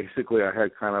 Well, basically I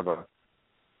had kind of a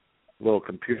little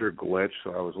computer glitch,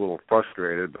 so I was a little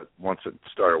frustrated, but once it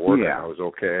started working, I was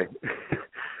okay.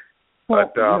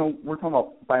 Well, we're talking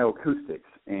about bioacoustics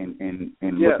and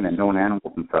looking at known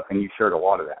animals and stuff, and you shared a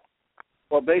lot of that.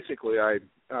 Well, basically, a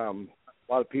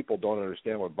lot of people don't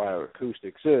understand what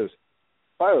bioacoustics is.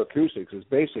 Bioacoustics is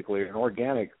basically an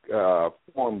organic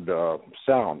formed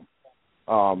sound.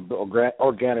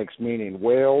 Organics meaning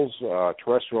whales,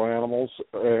 terrestrial animals,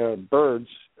 birds,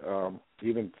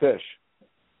 even fish.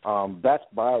 That's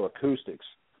bioacoustics.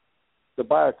 The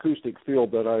bioacoustic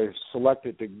field that I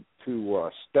selected to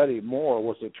study more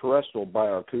was the terrestrial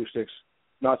bioacoustics,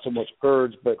 not so much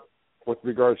birds, but with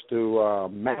regards to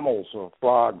mammals, or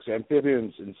frogs,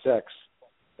 amphibians, insects,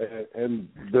 and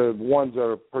the ones that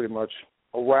are pretty much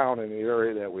around in the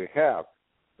area that we have.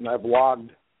 And I've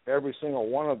logged every single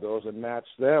one of those and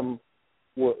matched them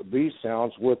with these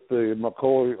sounds with the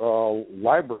Macaulay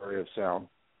Library of Sound.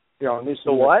 And this is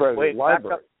what? Wait,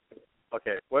 library.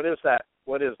 Okay, what is that?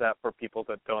 What is that for people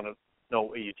that don't know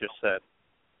what you just said?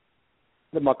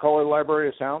 The Macaulay Library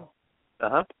of Sound.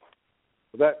 Uh-huh.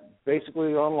 That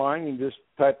basically online, you just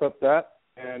type up that,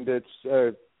 and it's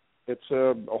a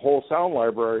whole sound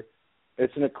library.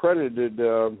 It's an accredited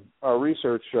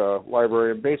research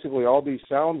library, and basically all these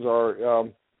sounds are,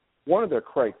 one of their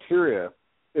criteria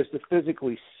is to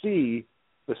physically see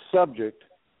the subject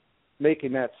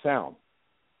making that sound.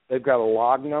 They've got a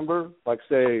log number, like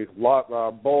say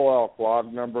bull elk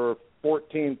log number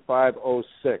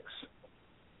 14506.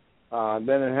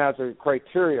 Then it has a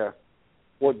criteria.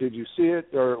 What did you see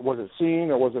it, or was it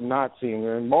seen, or was it not seen?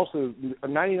 And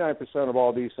 99% of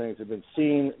all these things have been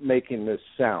seen making this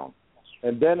sound.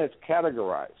 And then it's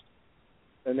categorized.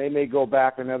 And they may go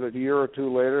back another year or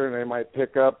two later, and they might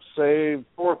pick up, say,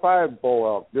 4 or 5 bull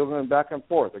elk, building them back and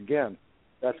forth. Again,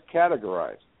 that's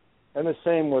categorized. And the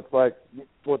same with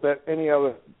any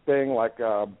other thing like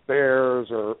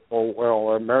bears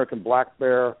or American black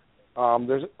bear.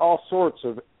 There's all sorts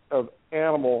of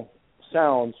animal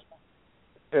sounds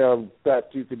that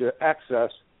you could access.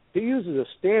 He uses a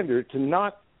standard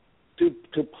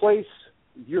to place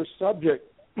your subject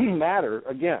matter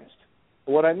against.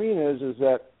 What I mean is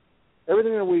that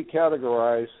everything that we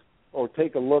categorize or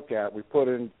take a look at, we put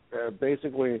in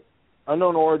basically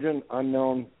unknown origin,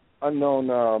 unknown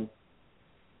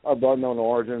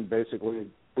origin. Basically,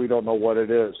 we don't know what it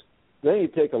is. Then you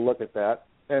take a look at that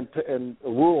and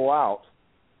rule out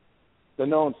the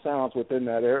known sounds within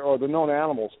that area, or the known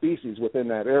animal species within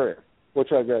that area,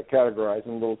 which I've got categorized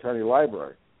in a little tiny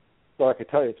library. So I could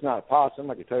tell you it's not a possum.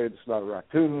 I could tell you it's not a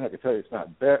raccoon. I could tell you it's not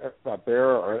a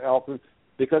bear or an elk,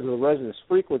 because of the resonance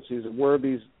frequencies of where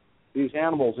these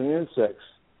animals and insects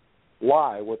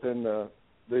lie within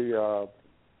the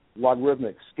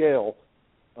logarithmic scale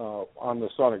on the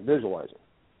sonic visualizer.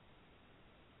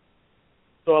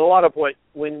 So a lot of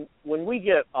when we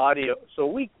get audio, so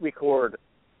we record,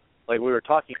 like we were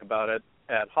talking about it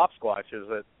at Hopsquatch, is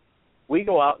that we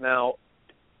go out now.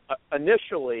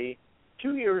 Initially,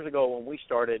 2 years ago when we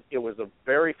started, it was the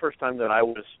very first time that I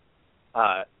was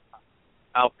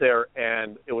out there,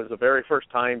 and it was the very first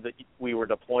time that we were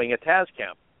deploying a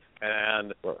Tascam,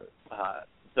 and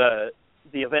the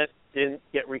event didn't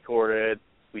get recorded.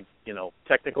 We,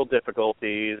 technical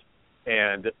difficulties,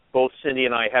 and both Cindy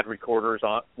and I had recorders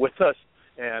on with us,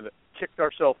 and kicked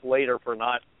ourselves later for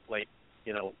not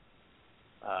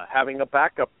having a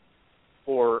backup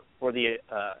for the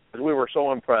because we were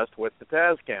so impressed with the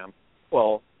Tascam.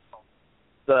 Well,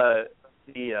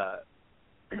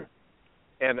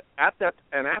 and after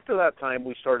that time,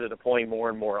 we started deploying more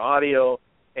and more audio.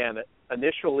 And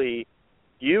initially,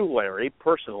 you, Larry,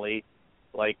 personally,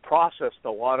 processed a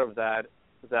lot of that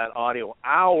audio,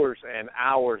 hours and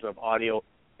hours of audio.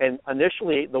 And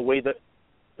initially, the way that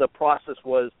the process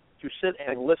was to sit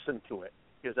and listen to it.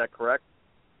 Is that correct?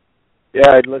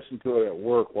 Yeah, I'd listen to it at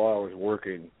work while I was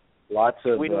working. Lots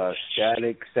of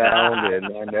static sound,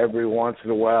 and then every once in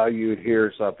a while you'd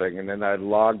hear something, and then I'd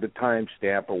log the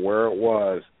timestamp of where it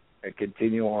was and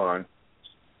continue on.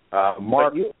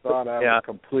 Mark thought I was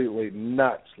completely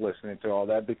nuts listening to all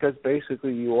that, because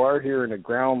basically you are hearing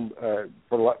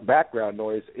for background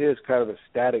noise is kind of a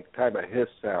static type of hiss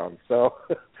sound. So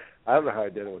I don't know how I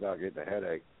did it without getting a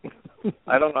headache.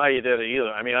 I don't know how you did it either.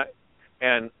 I mean,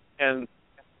 and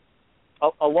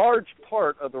a large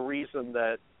part of the reason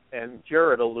that, and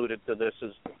Jared alluded to this,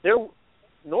 is there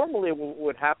normally what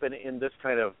would happen in this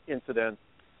kind of incident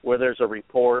where there's a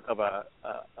report of a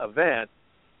event,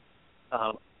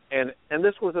 and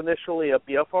this was initially a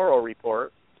BFRO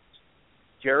report.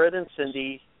 Jared and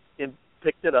Cindy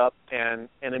picked it up and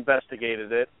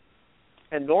investigated it,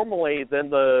 and normally then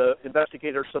the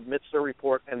investigator submits the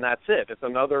report, and that's it. It's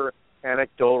another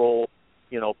anecdotal,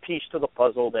 piece to the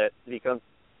puzzle that becomes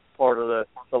part of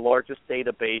the largest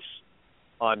database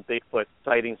on Bigfoot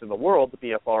sightings in the world, the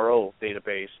BFRO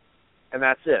database, and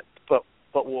that's it. But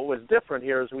what was different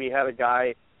here is we had a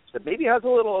guy that maybe has a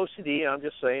little OCD. I'm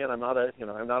just saying, I'm not a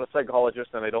psychologist,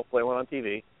 and I don't play one on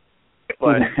TV.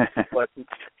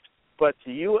 But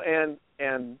you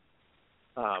and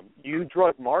you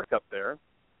drug Mark up there,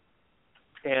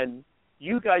 and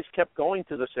you guys kept going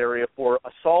to this area for a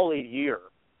solid year,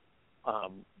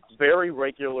 very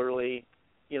regularly.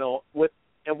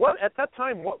 What at that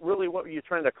time, what were you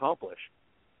trying to accomplish?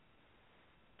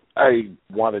 I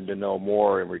wanted to know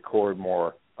more and record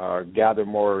more, gather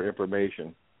more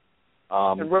information.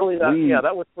 And really,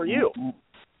 that was for you.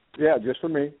 Yeah, just for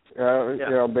me.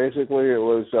 Basically it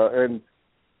was, and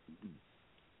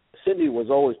Cindy was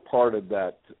always part of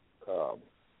that.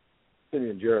 Cindy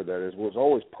and Jared, that is, was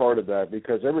always part of that,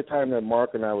 because every time that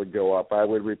Mark and I would go up, I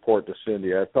would report to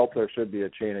Cindy. I felt there should be a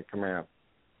chain of command.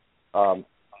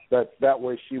 That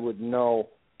way she would know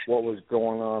what was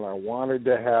going on. I wanted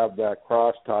to have that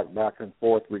crosstalk back and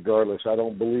forth regardless. I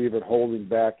don't believe in holding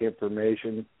back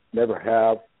information, never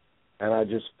have, and I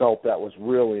just felt that was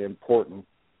really important.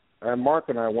 And Mark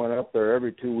and I went up there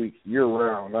every 2 weeks,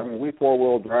 year-round. I mean, we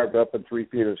four-wheel drive up in 3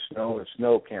 feet of snow and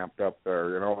snow camped up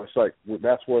there. You know, it's like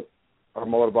that's what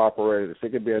automotive operators.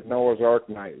 It could be a Noah's Ark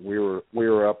night. We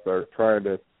were up there trying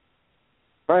to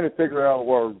figure out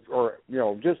or you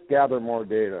know, just gather more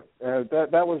data. And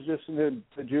that was just in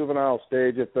the juvenile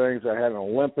stage of things. I had an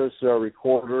Olympus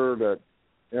recorder that,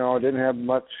 you know, didn't have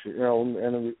much, you know,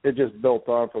 and it just built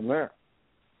on from there.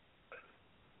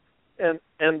 And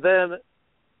then,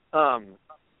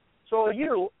 so a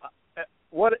year,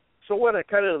 what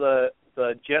kind of the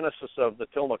genesis of the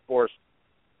Tillamook Forest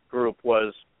group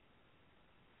was?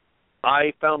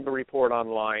 I found the report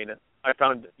online. I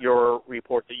found your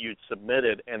report that you'd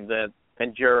submitted, and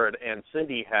Jared and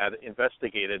Cindy had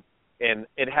investigated, and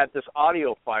it had this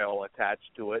audio file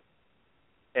attached to it,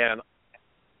 and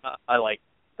I like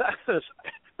that is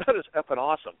effing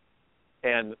awesome,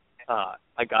 and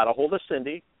I got a hold of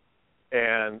Cindy,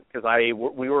 and because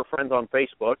we were friends on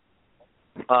Facebook,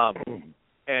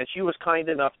 and she was kind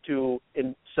enough to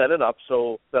set it up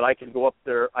so that I could go up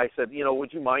there. I said, you know,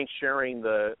 would you mind sharing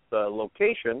the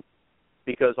location?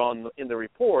 Because in the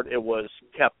report it was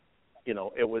kept, you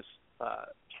know, it was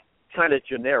kind of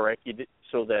generic,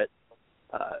 so that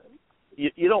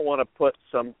you don't want to put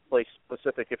some place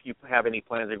specific if you have any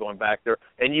plans of going back there.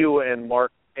 And you and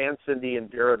Mark and Cindy and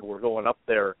Jared were going up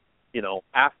there, you know,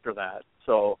 after that.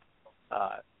 So,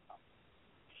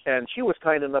 and she was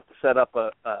kind enough to set up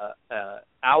a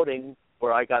outing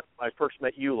where I first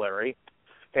met you, Larry,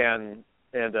 and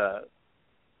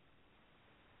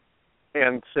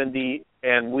Cindy,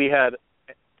 and we had,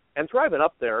 and driving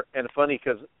up there, and funny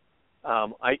because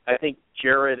I think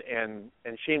Jared and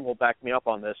Shane will back me up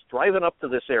on this. Driving up to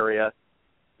this area,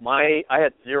 I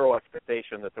had zero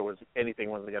expectation that there was anything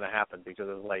was going to happen, because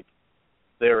it was like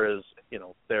there is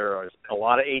a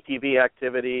lot of ATV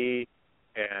activity,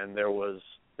 and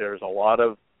there's a lot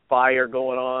of fire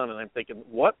going on, and I'm thinking,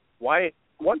 what's Bigfoot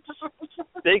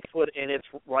in its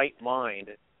right mind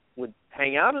would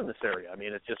hang out in this area? I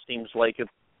mean, it just seems like it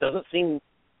doesn't seem,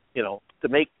 you know, to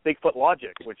make Bigfoot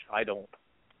logic, which I don't.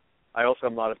 I also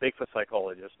am not a Bigfoot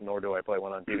psychologist, nor do I play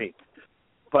one on TV.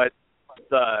 But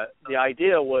the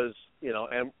idea was, you know,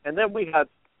 and then we had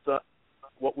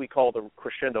what we call the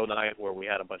crescendo night, where we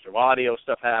had a bunch of audio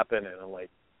stuff happen, and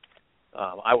like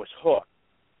I was hooked,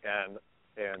 and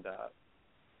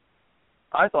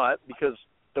I thought, because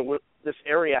this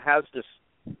area has this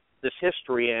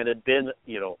history, and it'd been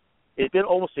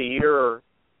almost a year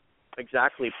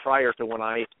exactly prior to when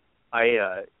I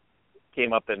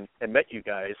came up and met you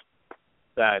guys,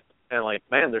 and like,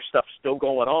 man, there's stuff still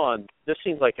going on. This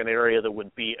seems like an area that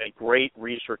would be a great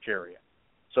research area.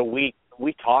 So we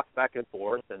talked back and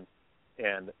forth, and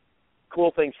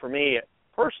cool things for me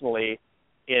personally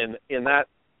in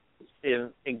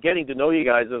getting to know you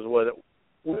guys is what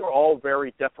we were all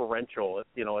very deferential.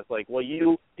 You know, it's like, well,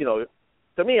 you know,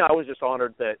 to me, I was just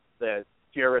honored that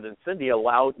Jared and Cindy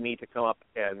allowed me to come up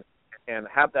and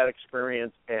have that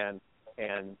experience and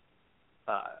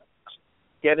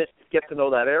get to know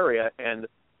that area, and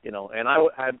you know, and I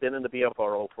had been in the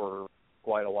BFRO for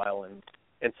quite a while,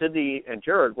 and Cindy and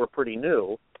Jared were pretty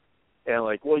new, and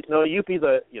like, well, no, you be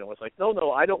the, you know, it's like,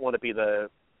 no, I don't want to be the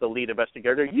lead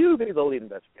investigator. You be the lead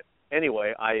investigator.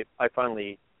 Anyway, I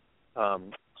finally I'll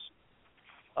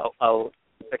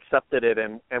accepted it,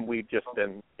 and we've just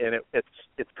been, and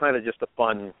it's kind of just a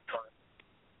fun.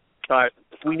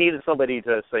 We needed somebody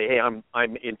to say, hey, I'm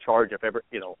in charge of of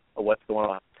what's going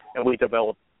on, and we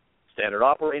developed standard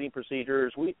operating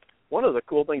procedures. One of the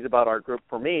cool things about our group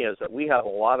for me is that we have a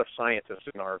lot of scientists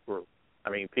in our group. I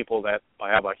mean, people that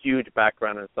have a huge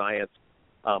background in science.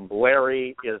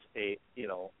 Larry is is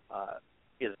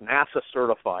NASA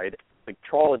certified, a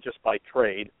metrologist by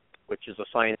trade, which is a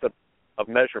science of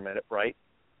measurement, right?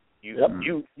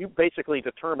 You basically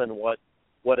determine what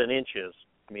an inch is.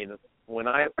 I mean, when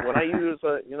I use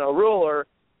a ruler,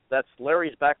 that's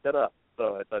Larry's backed it up.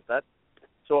 So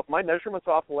so if my measurement's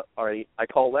off, I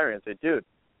call Larry and say, dude.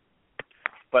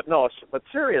 But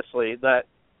seriously, that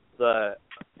the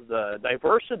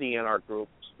diversity in our group,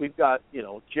 we've got,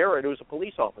 Jared, who's a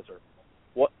police officer.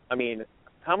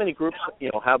 How many groups,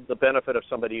 have the benefit of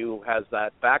somebody who has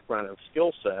that background and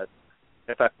skill set?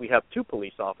 In fact, we have two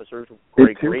police officers.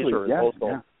 Greg Razor is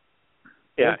also.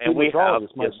 Yeah, and we have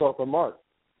myself and Mark.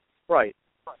 Right.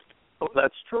 Oh,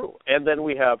 that's true. And then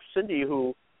we have Cindy,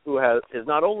 who is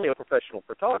not only a professional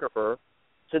photographer.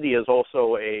 Cindy is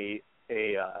also a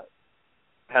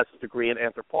has a degree in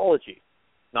anthropology,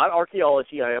 not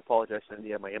archaeology. I apologize,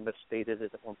 Cindy. I might have misstated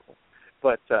it at one point.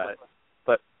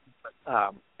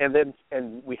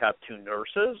 And we have 2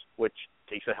 nurses, which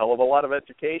takes a hell of a lot of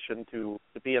education to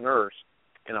be a nurse.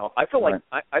 You know, I feel like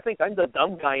I think I'm the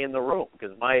dumb guy in the room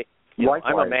because I'm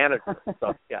a manager.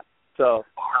 So yeah. So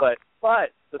but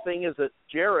the thing is that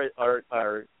Jared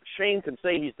or Shane can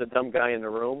say he's the dumb guy in the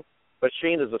room, but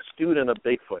Shane is a student of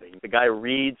Bigfooting. The guy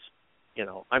reads. You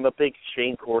know, I'm a big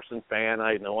Shane Corson fan.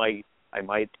 I know I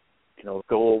might,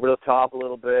 go over the top a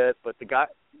little bit, but the guy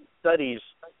studies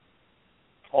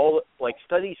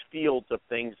fields of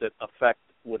things that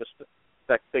would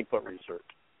affect Bigfoot research.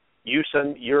 You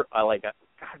send God,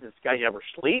 does this guy ever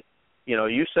sleep?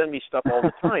 You send me stuff all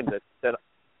the time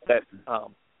that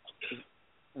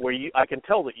where I can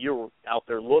tell that you're out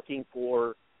there looking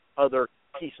for other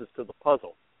pieces to the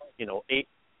puzzle.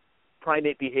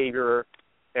 Primate behavior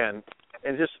and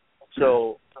just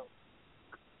so.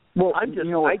 Well, I'm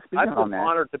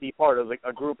honored to be part of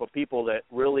a group of people that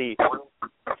really,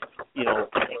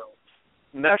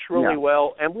 mesh really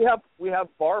well. And we have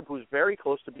Barb, who's very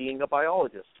close to being a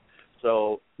biologist.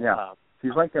 So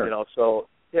she's right there. So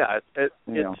it's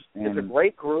a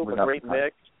great group, a great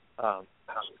mix.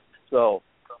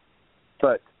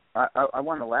 But I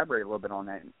want to elaborate a little bit on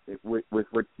that with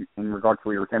what in regards to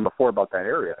what you were saying before about that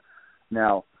area.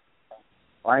 Now,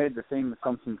 I had the same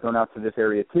assumptions going out to this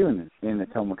area too in the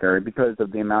Tillamook area because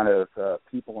of the amount of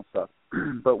people and stuff.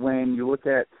 But when you look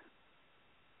at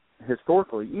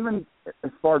historically, even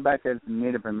as far back as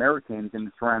Native Americans in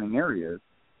the surrounding areas,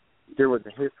 there was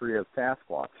a history of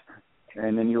Sasquatch.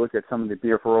 And then you look at some of the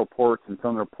BFR reports and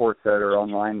some of the reports that are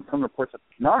online, some of the reports that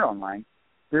are not online,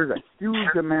 there's a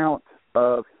huge amount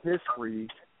of history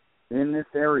in this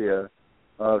area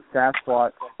of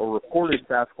Sasquatch or reported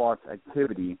Sasquatch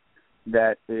activity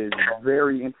that is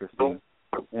very interesting.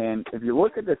 And if you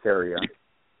look at this area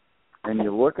and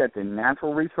you look at the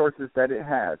natural resources that it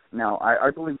has, now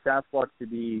I believe Sasquatch to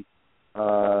be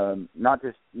not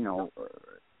just,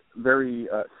 very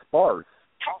sparse,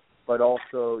 but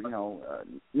also,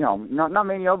 not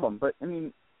many of them. But, I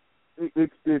mean, if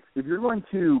you're going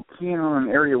to key in on an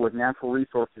area with natural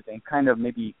resources and kind of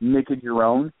maybe make it your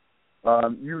own,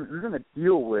 you're going to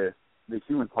deal with the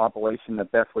human population the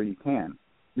best way you can.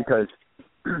 Because,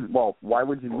 well, why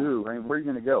would you move? I mean, where are you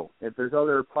going to go? If there's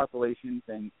other populations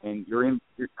and you're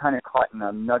kind of caught in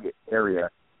a nugget area.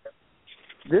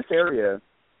 This area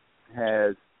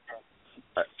has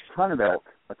a ton of elk,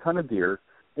 a ton of deer.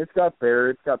 It's got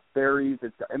bears, it's got berries.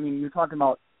 You're talking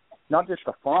about not just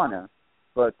the fauna,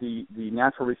 but the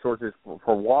natural resources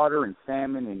for water and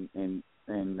salmon and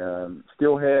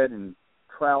steelhead and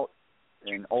trout,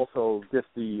 and also just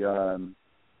the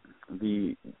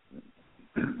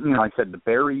like I said, the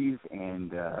berries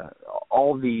and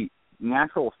all the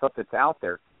natural stuff that's out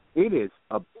there. It is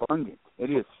abundant.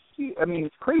 It is.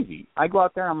 It's crazy. I go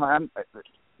out there.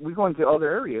 We go into other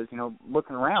areas,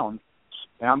 looking around,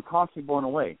 and I'm constantly blown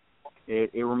away.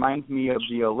 It reminds me of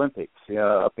the Olympics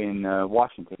up in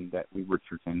Washington that we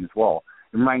research in as well.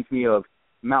 It reminds me of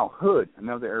Mount Hood,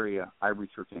 another area I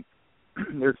research in.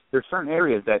 There's certain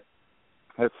areas that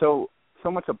have so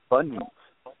much abundance,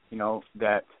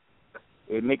 that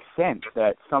it makes sense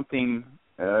that something,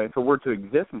 if it were to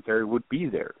exist in this area, would be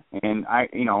there. And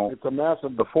it's a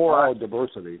massive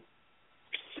biodiversity.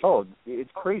 Oh,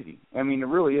 it's crazy. It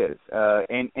really is.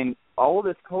 And all of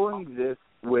this coexists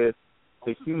with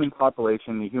the human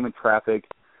population, the human traffic,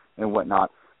 and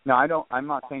whatnot. Now, I'm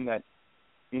not saying that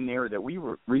in the area that we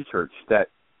researched that,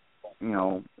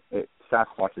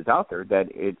 Sasquatch is out there, that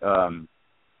it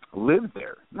lives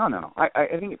there. No. I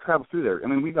think it travels through there.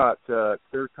 We got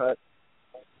clear cut.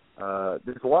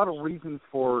 There's a lot of reasons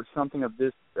for something of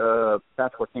this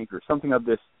Sasquatch nature, something of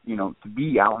this, to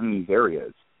be out in these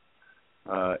areas.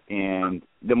 And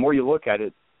the more you look at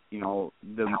it,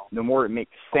 the more it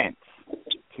makes sense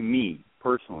to me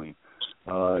personally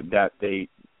that they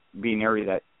be an area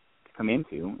that come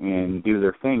into and do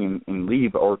their thing and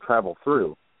leave or travel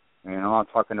through. And I'm not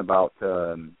talking about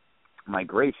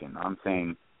migration. I'm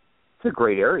saying it's a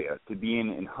great area to be in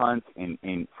and hunt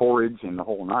and forage and the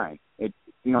whole nine. It,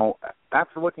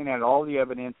 after looking at all the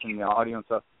evidence and the audio and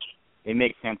stuff, it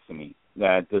makes sense to me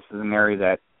that this is an area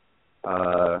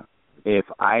that if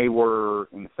I were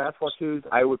in the Sasquatch shoes,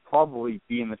 I would probably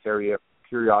be in this area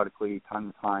periodically,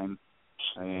 time to time,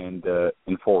 and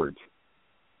forage.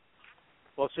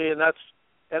 Well, see,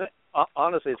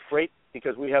 honestly, it's great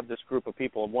because we have this group of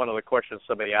people, and one of the questions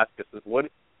somebody asked us is, "What?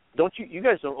 Don't you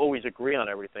guys don't always agree on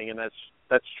everything?" And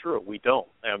that's true. We don't,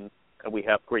 and we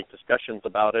have great discussions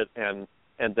about it, and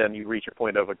then you reach a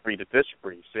point of agree to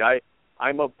disagree. See, I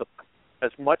I'm of the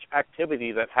as much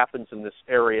activity that happens in this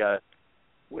area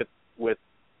with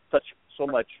so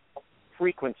much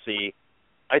frequency.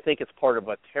 I think it's part of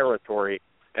a territory,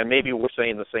 and maybe we're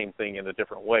saying the same thing in a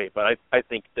different way. But I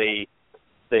think they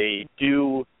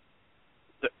do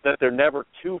that. They're never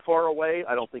too far away.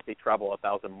 I don't think they travel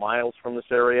 1,000 miles from this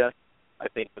area. I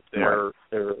think that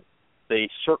they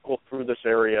circle through this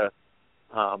area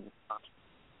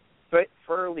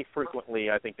fairly frequently.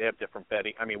 I think they have different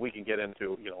bedding. I mean, we can get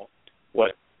into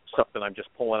what stuff that I'm just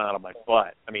pulling out of my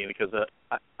butt. I mean, because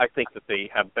I think that they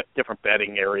have different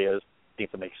bedding areas.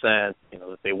 Seems to make sense.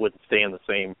 That they wouldn't stay in the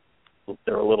same.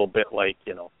 They're a little bit like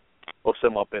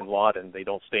Osama bin Laden. They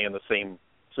don't sleep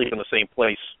in the same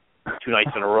place 2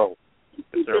 nights in a row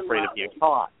because they're afraid of being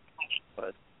caught.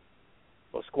 But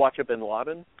Squatcha bin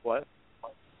Laden, what?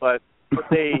 But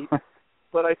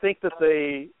I think that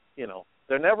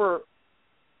they're never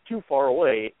too far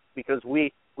away because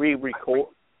we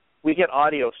get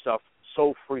audio stuff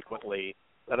so frequently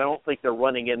that I don't think they're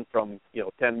running in from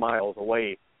 10 miles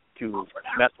away to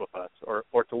mess with us or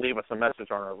to leave us a message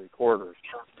on our recorders.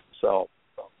 So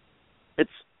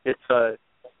it's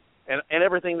and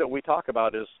everything that we talk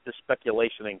about is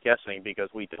speculation and guessing because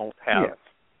we don't have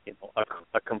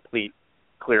a complete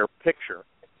clear picture.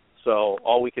 So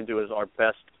all we can do is our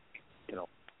best,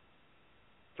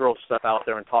 throw stuff out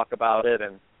there and talk about it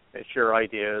and share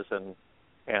ideas and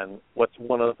what's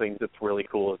one of the things that's really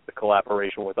cool is the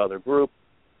collaboration with other groups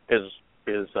is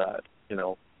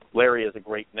Larry is a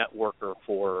great networker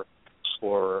for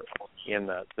in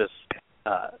this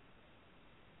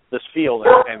field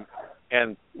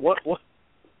and what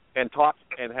and talks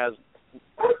and has.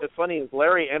 It's funny is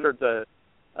Larry entered the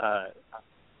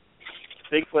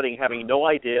Bigfooting having no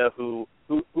idea who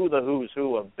the who's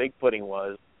who of Bigfooting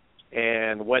was,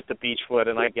 and went to Beachfoot.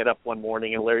 And I get up one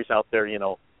morning and Larry's out there,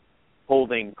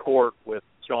 holding court with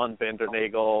John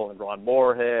Bendernagel and Ron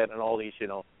Moorhead and all these,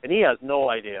 and he has no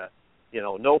idea,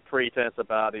 no pretense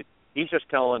about it. He's just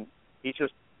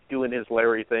doing his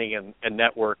Larry thing and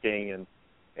networking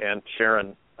and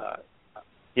sharing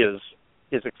his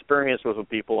experiences with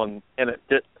people, and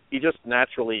he just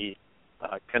naturally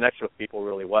connects with people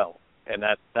really well, and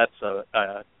that's a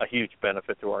huge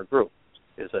benefit to our group.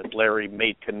 Is that Larry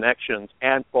made connections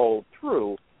and followed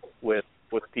through with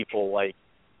people like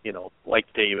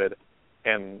David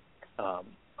and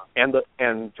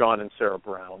John and Sarah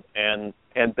Brown and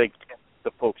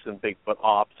the folks in Bigfoot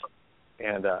Ops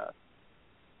and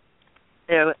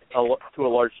to a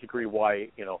large degree why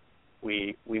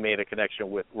we made a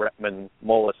connection with Retman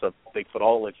Mullis of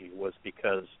Bigfootology was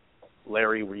because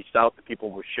Larry reached out to people,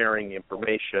 was sharing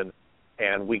information,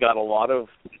 and we got a lot of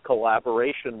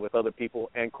collaboration with other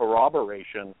people and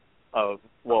corroboration of,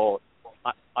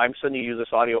 I'm sending you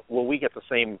this audio. Well, we get the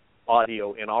same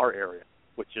audio in our area,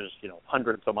 which is,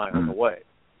 hundreds of miles away.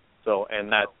 So,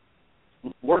 and that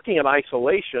working in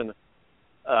isolation,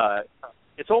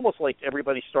 it's almost like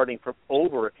everybody's starting from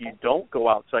over if you don't go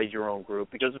outside your own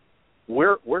group, because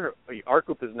our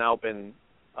group has now been,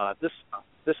 this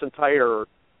entire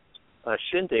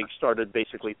shindig started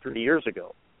basically 3 years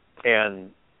ago.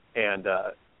 And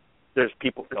there's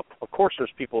people, of course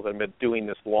there's people that have been doing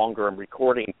this longer and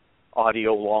recording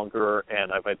audio longer,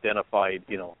 and I've identified,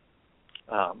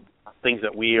 things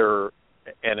that we are,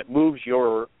 and it moves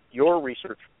your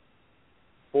research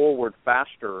forward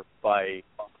faster by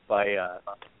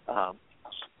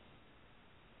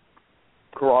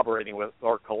corroborating with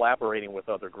or collaborating with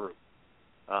other groups.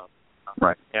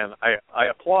 Right. And I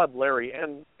applaud Larry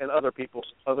and other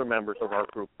members of our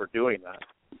group for doing that.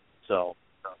 So,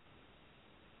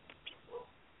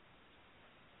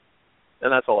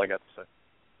 and that's all I got to say.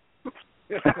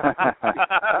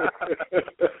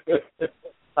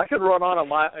 I could run on a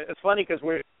mile. It's funny because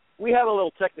we had a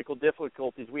little technical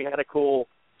difficulties. We had a cool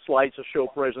slides of show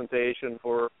presentation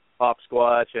for Hop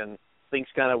Squatch, and things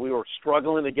we were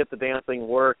struggling to get the damn thing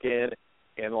working.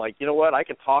 And what? I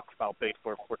can talk about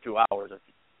Bigfoot for 2 hours. If,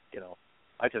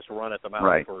 I just run at the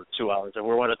mountain for 2 hours, and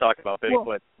we want to talk about Bigfoot.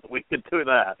 Well, we could do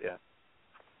that, yeah.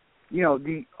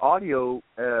 The audio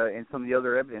and some of the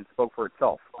other evidence spoke for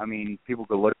itself. I mean, people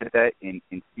could look at that and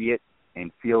see it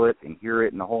and feel it and hear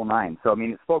it and the whole nine. So, I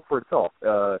mean, it spoke for itself.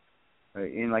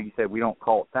 And like you said, we don't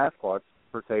call it Sasquatch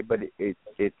per se, but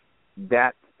it's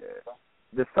that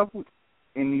the stuff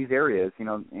in these areas,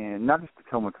 and not just the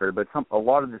Tillamook area, but a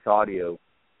lot of this audio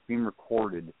being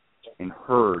recorded and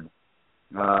heard,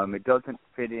 it doesn't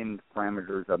fit in the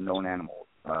parameters of known animals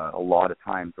a lot of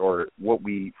times, or what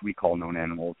we call known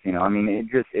animals. I mean,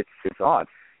 it's odd.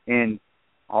 And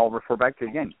I'll refer back to it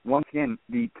again. Once again,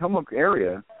 the Tillamook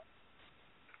area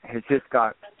has just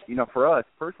got, for us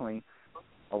personally,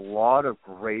 a lot of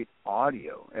great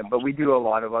audio, but we do a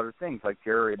lot of other things, like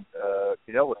Jared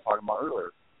Cadell was talking about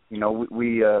earlier. You know,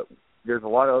 we there's a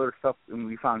lot of other stuff, and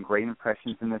we found great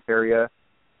impressions in this area.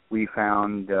 We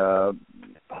found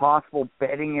possible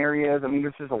bedding areas. I mean,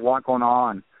 there's just a lot going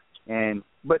on.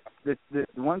 But the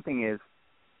one thing is,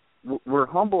 we're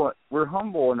humble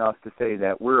enough to say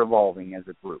that we're evolving as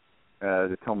a group.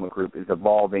 The Tillamook group is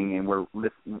evolving, and we're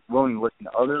willing to listen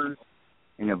to others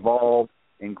and evolve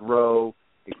and grow,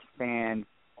 expand,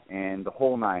 and the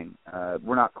whole nine.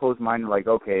 We're not closed-minded like,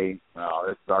 okay, well,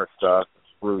 this is our stuff,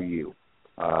 screw you.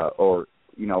 Or,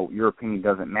 you know, your opinion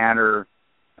doesn't matter.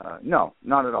 No,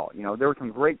 not at all. You know, there were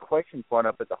some great questions brought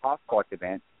up at the Hopsquatch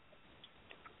event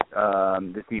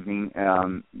this evening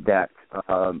that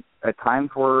at times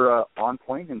were on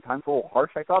point and times were a little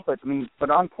harsh, I thought, but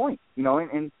on point, you know,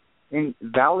 and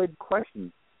valid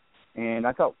questions. And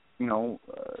I thought, you know,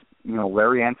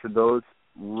 Larry answered those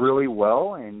really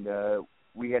well, and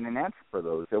we had an answer for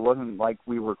those. It wasn't like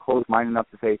we were closed-minded enough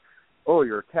to say, oh,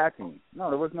 you're attacking me. No,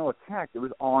 there was no attack. It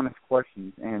was honest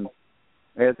questions. And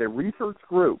as a research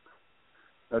group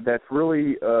that's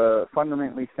really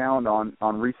fundamentally sound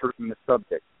on researching the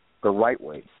subject the right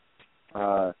way,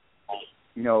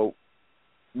 you know,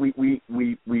 we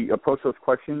approach those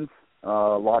questions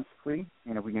logically,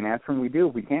 and if we can answer them, we do.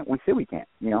 If we can't, we say we can't,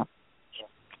 you know.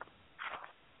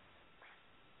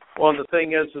 Well, and the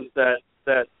thing is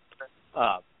that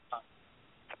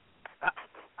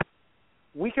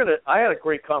I had a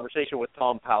great conversation with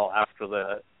Tom Powell after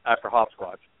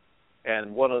Hopsquatch,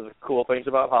 and one of the cool things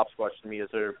about Hopsquatch to me is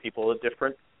there are people with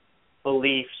different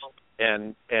beliefs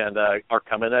and are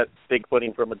coming at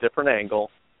bigfooting from a different angle,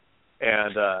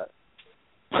 and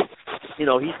you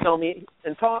know, he's telling me,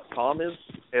 and Tom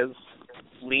is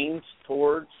leans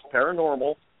towards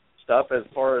paranormal stuff as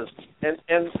far as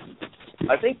and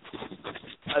I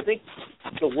think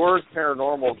the word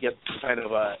paranormal gets kind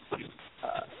of I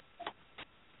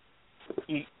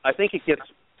think it gets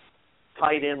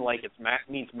tied in like it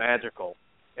means magical,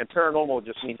 and paranormal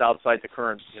just means outside the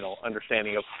current, you know,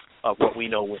 understanding of what we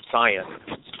know with science,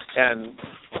 and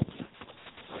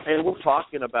we're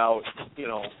talking about, you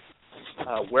know,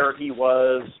 where he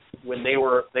was when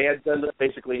they had done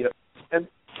basically, and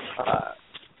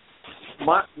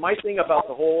my thing about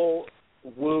the whole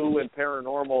woo and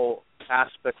paranormal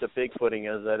aspect of bigfooting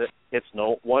is that it's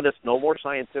no more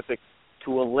scientific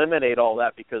to eliminate all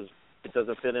that because it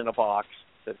doesn't fit in a box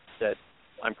that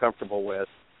I'm comfortable with,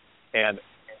 and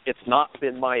it's not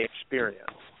been my experience.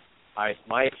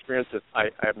 My experience is I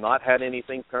have not had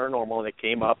anything paranormal, and it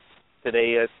came up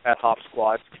today at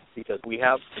Hopsquatch because we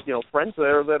have, you know, friends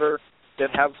there that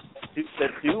have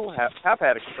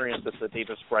had experiences that they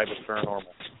describe as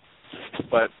paranormal,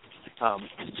 but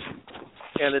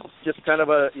and it's just kind of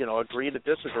a, you know, agree to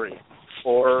disagree,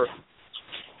 or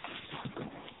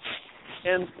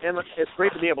and it's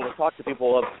great to be able to talk to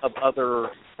people of other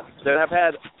that have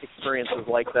had experiences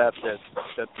like that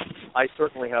I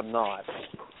certainly have not,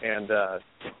 and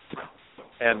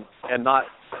not,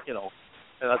 you know,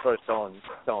 and that's what I was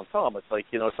telling Tom. It's like,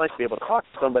 you know, it's nice to be able to talk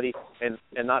to somebody and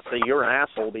not say you're an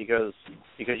asshole because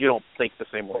you don't think the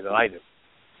same way that I do,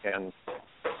 and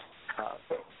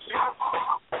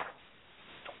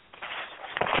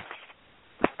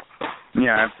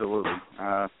yeah, absolutely.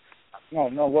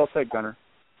 No, well said, Gunner.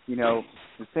 You know,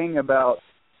 the thing about,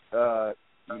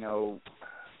 you know,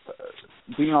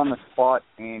 being on the spot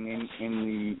and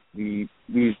in the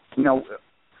you know,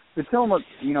 the Tillamook,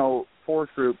 you know,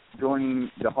 forest group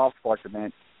joining the Hopsquatch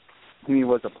event to me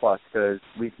was a plus because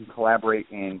we can collaborate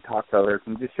and talk to others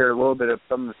and just share a little bit of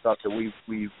some of the stuff that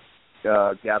we've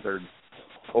gathered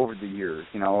over the years.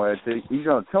 You know, the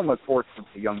Tillamook forest is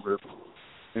a young group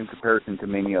in comparison to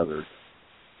many others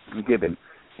given.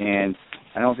 And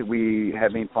I don't think we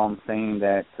have any problem saying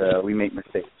that we make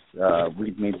mistakes.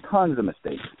 We've made tons of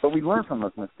mistakes, but we learn from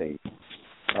those mistakes.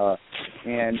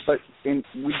 And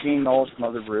we gained knowledge from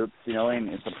other groups, you know, and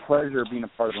it's a pleasure being a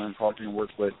part of Learn Culture and work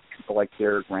with people like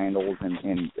Derek Randalls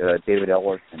and David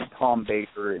Ellis and Tom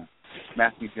Baker and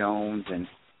Matthew Jones and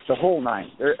the whole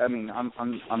nine. I mean,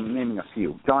 I'm naming a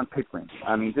few. John Pickering.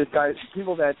 I mean, this guy,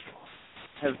 people that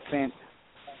have spent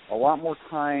a lot more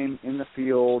time in the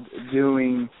field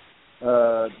doing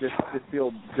this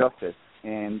field justice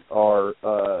and are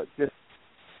just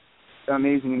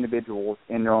amazing individuals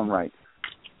in their own right.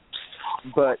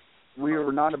 But we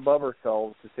are not above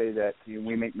ourselves to say that, you know,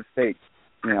 we make mistakes,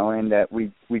 you know, and that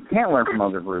we can't learn from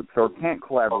other groups or can't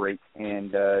collaborate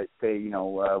and say, you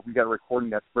know, we got a recording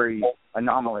that's very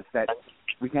anomalous that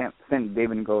we can't send to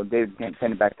David and go, David can't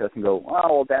send it back to us and go,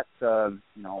 oh, well, that's,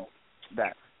 you know,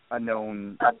 that's a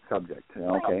known subject,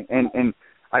 okay? And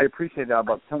I appreciate that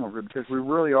about the Tillamook group because we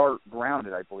really are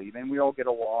grounded, I believe, and we all get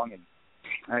along. And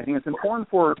I think it's important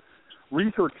for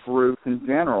research groups in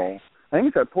general. I think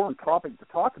it's an important topic to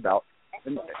talk about,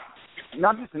 and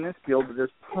not just in this field, but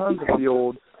there's tons of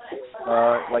fields,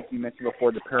 like you mentioned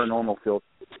before, the paranormal field.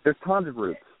 There's tons of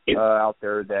groups out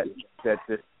there that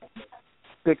just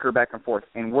bicker back and forth.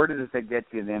 And where does it get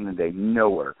you at the end of the day?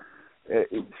 Nowhere.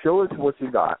 Show us what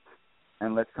you got,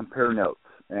 and let's compare notes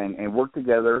and work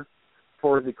together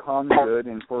for the common good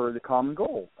and for the common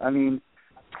goal. I mean,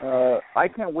 I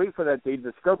can't wait for that day of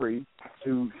discovery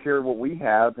to share what we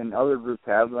have and other groups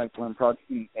have, like Glenn Project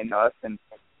and us. And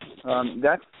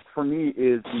that, for me,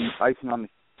 is the icing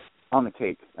on the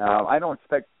cake. I don't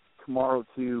expect tomorrow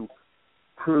to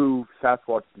prove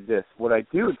Sasquatch exists. What I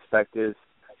do expect is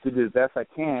to do the best I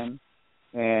can,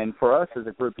 and for us as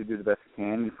a group to do the best we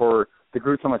can, and for the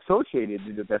groups I'm associated to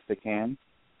do the best they can,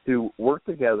 to work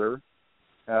together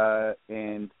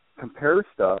and compare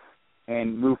stuff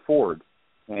and move forward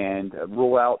and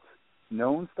rule out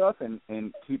known stuff and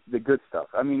keep the good stuff.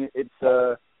 I mean, it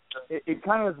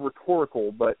kind of is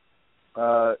rhetorical, but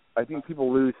I think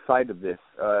people lose sight of this.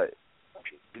 To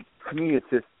me, it's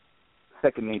just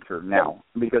second nature now,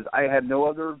 because I have no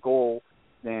other goal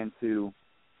than to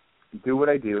do what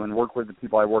I do and work with the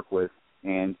people I work with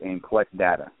and collect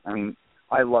data. I mean,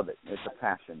 I love it. It's a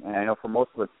passion. And I know for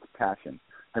most of us it's a passion.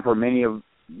 And for many of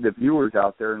the viewers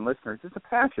out there and listeners, it's a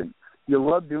passion. You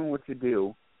love doing what you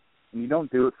do, and you don't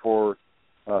do it for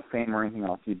fame or anything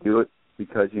else. You do it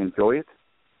because you enjoy it.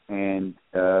 And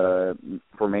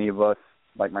for many of us,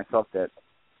 like myself, that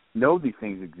know these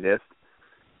things exist,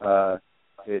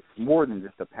 it's more than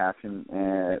just a passion,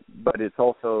 but it's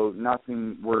also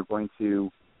nothing we're going to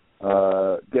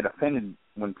get offended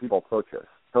when people approach us.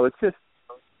 So it's just,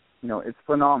 it's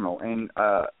phenomenal. And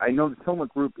I know the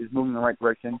Tillamook group is moving in the right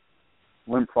direction.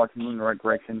 Glenn Project is moving in the right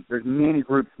direction. There's many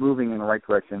groups moving in the right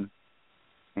direction,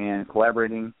 and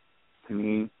collaborating, to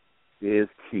me, is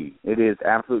key. It is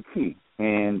absolute key,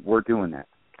 and we're doing that.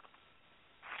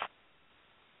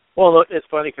 Well, look, it's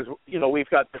funny because, we've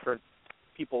got different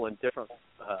people in different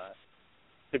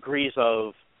degrees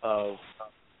of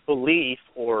belief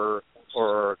or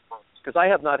because I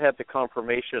have not had the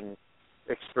confirmation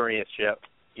experience yet,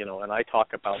 and I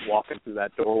talk about walking through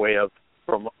that doorway of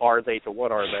from are they to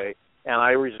what are they, and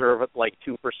I reserve it like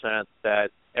 2%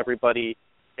 that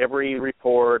every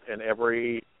report and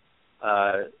every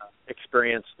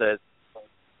experience that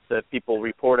people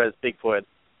report as Bigfoot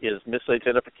is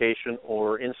misidentification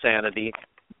or insanity,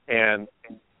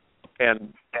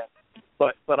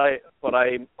 but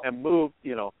I am moved.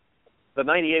 The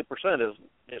 98%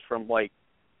 is from like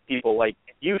people like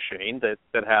you, Shane, that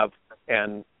have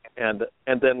and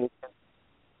then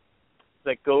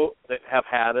that have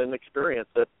had an experience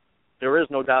that there is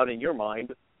no doubt in your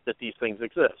mind that these things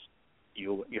exist.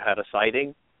 You had a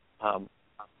sighting.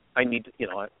 I need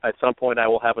at some point I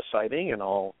will have a sighting, and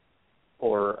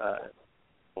or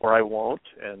I won't,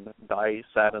 and die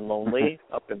sad and lonely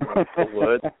up in the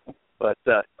woods. But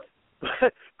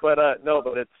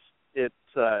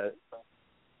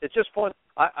it's just fun.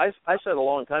 I said a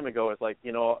long time ago, it's like,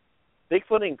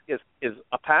 Bigfooting is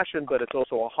a passion, but it's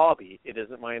also a hobby. It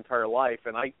isn't my entire life,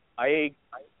 and I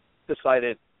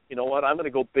decided, you know what, I'm going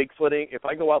to go Bigfooting. If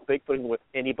I go out Bigfooting with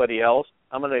anybody else,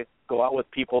 I'm going to go out with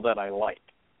people that I like.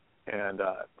 And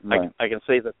right. I can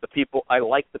say that I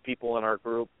like the people in our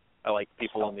group. I like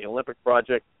people on the Olympic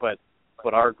Project, but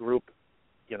our group,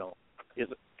 is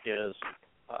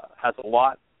has a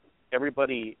lot.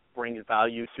 Everybody brings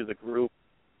value to the group.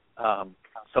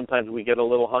 Sometimes we get a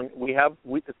little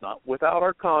it's not without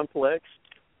our conflicts,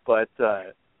 but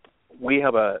we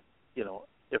have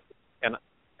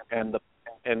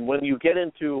and when you get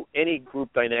into any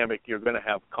group dynamic, you're going to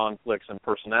have conflicts and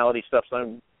personality stuff.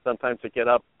 Sometimes to get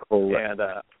up, and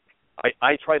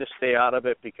I try to stay out of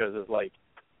it because it's like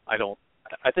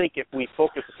I think if we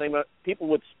focus the same, people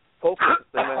would focus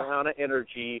the same amount of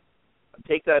energy,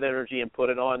 take that energy and put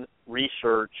it on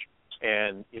research,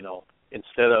 and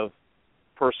instead of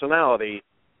personality,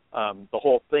 the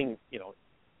whole thing,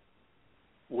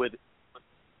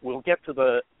 we'll get to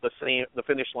the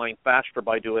finish line faster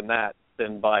by doing that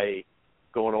than by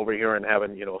going over here and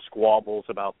having squabbles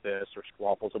about this or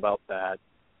squabbles about that.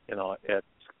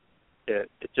 It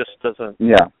just doesn't.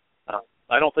 Yeah.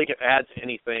 I don't think it adds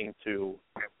anything to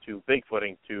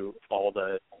Bigfooting, to all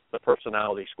the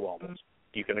personality squabbles.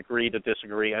 You can agree to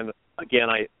disagree, and again,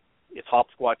 it's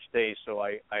Hopsquatch Day, so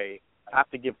I have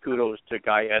to give kudos to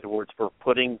Guy Edwards for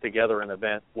putting together an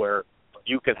event where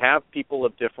you can have people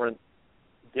of differing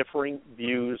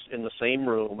views in the same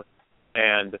room,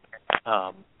 and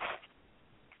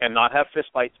and not have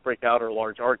fistfights break out or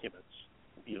large arguments.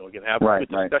 You know, you can have good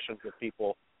discussions with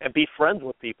people and be friends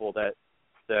with people that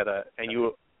and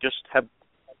you just have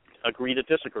agree to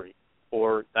disagree,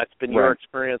 or that's been your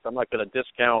experience. I'm not going to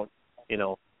discount, you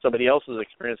know, somebody else's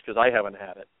experience because I haven't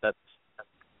had it.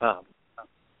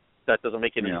 That doesn't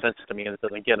make any sense to me, and it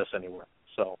doesn't get us anywhere.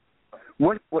 So,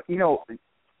 what you know,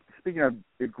 speaking of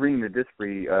agreeing to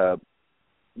disagree,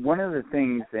 one of the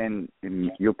things, and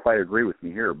you'll probably agree with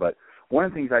me here, but one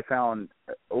of the things I found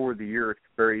over the years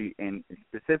and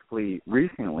specifically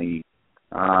recently,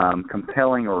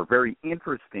 compelling or very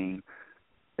interesting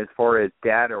as far as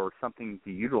data or something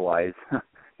to utilize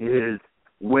is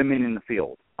women in the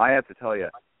field. I have to tell you,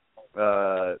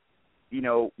 you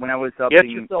know, when I was up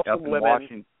in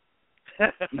Washington.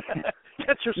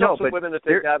 Get yourself some women to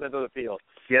take out into the field.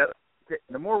 Yeah,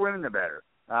 the more women, the better.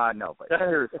 No, but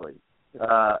seriously.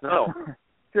 No.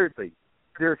 Seriously,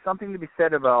 there's something to be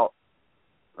said about,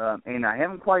 and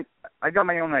I got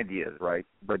my own ideas, right?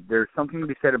 But there's something to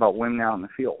be said about women out in the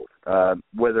field,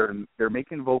 whether they're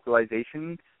making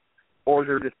vocalizations or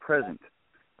they're just present.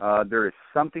 There is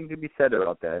something to be said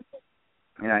about that,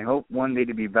 and I hope one day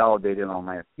to be validated on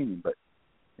my opinion, but,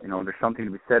 you know, there's something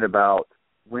to be said about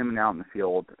women out in the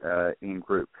field in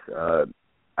groups.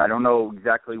 I don't know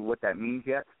exactly what that means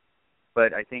yet,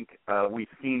 but I think we've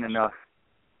seen enough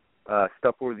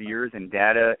stuff over the years and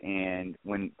data, and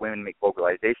when women make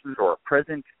vocalizations or are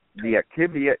present, the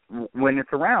activity when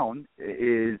it's around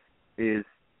is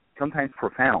sometimes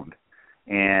profound.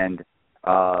 And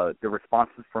the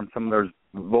responses from some of those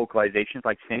vocalizations,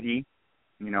 like Cindy,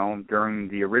 you know, during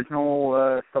the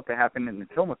original stuff that happened in the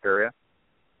Tillamook area,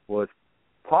 was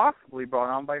possibly brought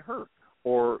on by her,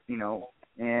 or, you know,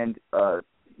 and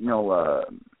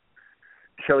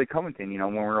Shelley Covington, you know,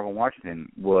 when we were in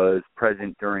Washington, was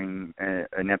present during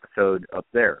an episode up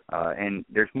there, and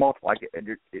there's multiple.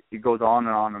 It goes on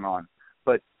and on and on.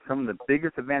 But some of the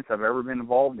biggest events I've ever been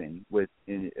involved in with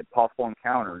possible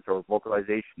encounters or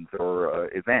vocalizations or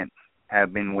events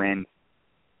have been when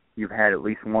you've had at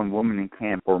least one woman in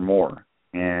camp or more.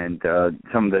 And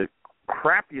some of the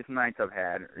crappiest nights I've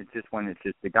had is just when it's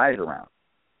just the guys around.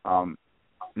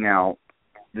 Now,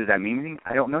 does that mean anything?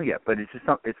 I don't know yet, but it's just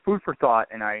it's food for thought,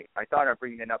 and I thought I'd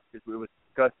bring it up because it was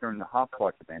discussed during the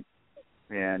Hopscotch event,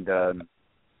 and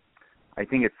I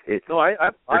think it's no,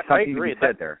 I something agree. To be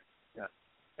said there. Yeah,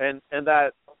 and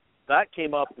that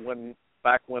came up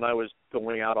back when I was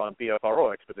going out on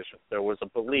BFRO expeditions. There was a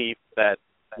belief that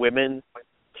women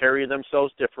carry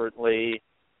themselves differently,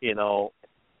 you know,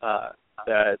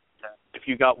 that if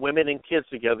you got women and kids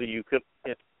together, you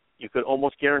could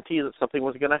almost guarantee that something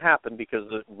was going to happen because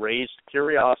it raised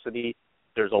curiosity.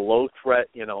 There's a low threat,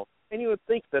 you know, and you would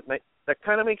think that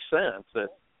kind of makes sense, that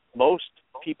most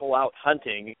people out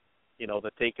hunting, you know,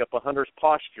 that take up a hunter's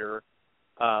posture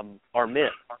are men.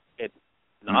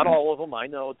 Not all of them, I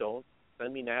know. Don't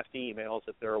send me nasty emails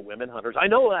if there are women hunters. I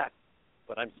know that.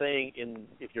 But I'm saying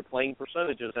if you're playing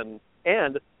percentages,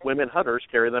 and women hunters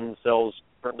carry themselves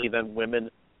differently than women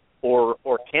or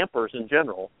campers in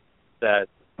general, that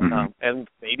and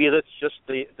maybe that's just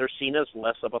they're seen as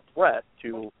less of a threat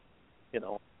to, you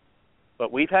know.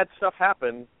 But we've had stuff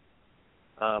happen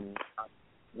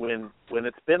when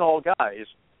it's been all guys.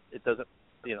 It doesn't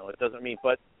mean.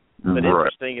 But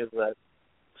interesting is that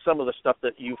some of the stuff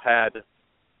that you've had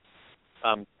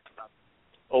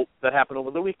that happened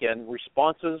over the weekend,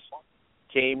 responses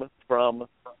came from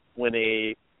when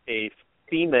a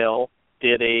female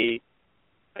did a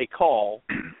call.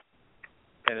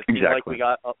 And it seems like we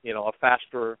got a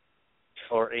faster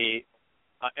or and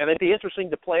it'd be interesting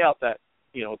to play out that,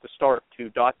 you know, to start to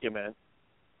document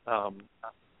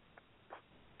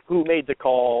who made the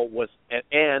call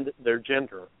and their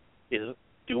gender. Do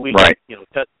we you know,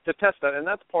 to test that, and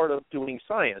that's part of doing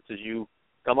science. Is you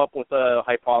come up with a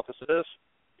hypothesis,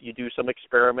 you do some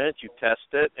experiments, you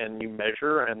test it, and you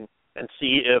measure and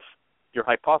see if your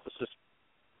hypothesis.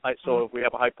 So if we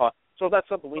have a hypothesis, so that's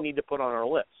something we need to put on our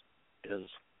list. Is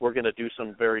we're going to do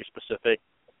some very specific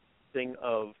thing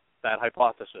of that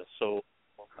hypothesis. So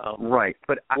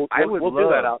but we'll do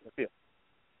that out in the field.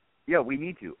 Yeah, we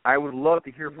need to. I would love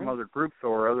to hear from other groups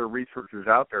or other researchers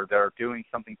out there that are doing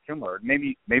something similar.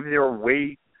 Maybe they were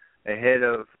way ahead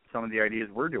of some of the ideas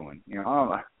we're doing. You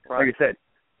know, like I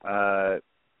said,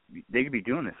 they could be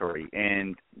doing this already,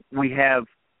 and we have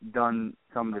done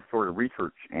some of this sort of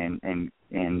research and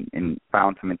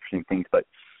found some interesting things, but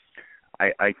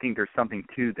I think there's something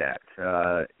to that,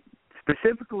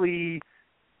 specifically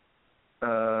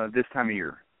this time of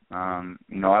year. You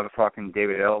know, I was talking to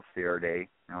David Ellis the other day,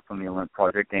 you know, from the Olymp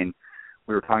Project, and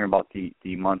we were talking about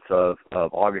the months of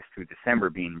August through December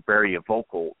being very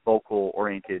vocal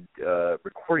oriented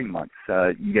recording months.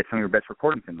 You get some of your best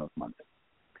recordings in those months.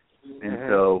 And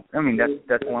so, I mean,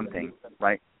 that's one thing,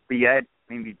 right? But you add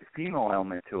maybe the female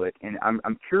element to it, and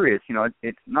I'm curious,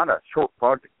 it's not a short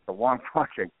project, it's a long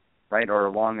project, right, or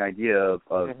a long idea of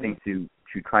things to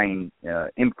try and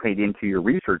implicate into your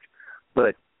research.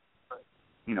 But,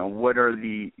 what are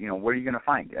you going to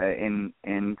find? And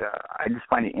I just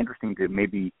find it interesting to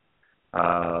maybe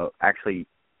actually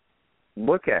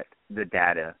look at the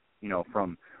data,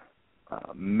 from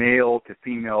male to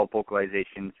female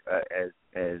vocalizations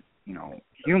as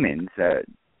humans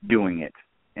doing it,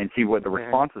 and see what the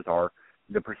responses are,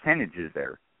 the percentages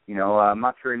there. I'm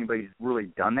not sure anybody's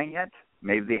really done that yet.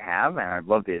 Maybe they have, and I'd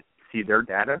love to see their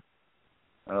data.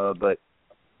 But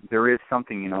there is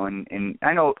something, and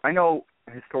I know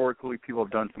historically people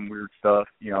have done some weird stuff,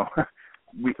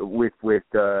 with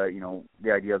the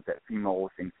idea of that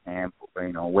females in camp,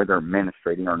 whether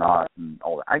menstruating or not, and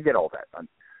all that. I get all that,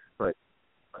 but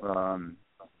I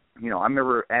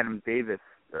remember Adam Davies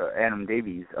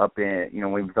up in,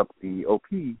 when he was up at the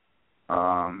OP,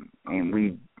 and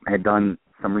we had done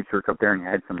some research up there and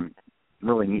had some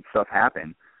really neat stuff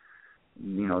happen.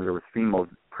 There was females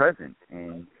present,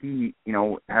 and he,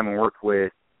 having worked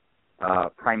with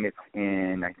primates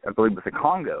in, I believe it was the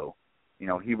Congo,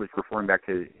 he was referring back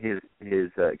to his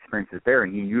experiences there,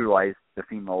 and he utilized the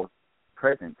females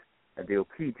present at the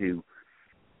OP to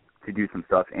do some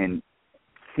stuff and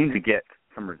seemed to get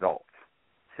some results.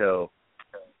 So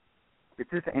it's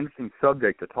just an interesting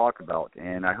subject to talk about,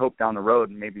 and I hope down the road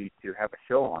maybe to have a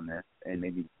show on this and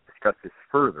maybe discuss this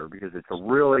further, because it's a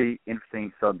really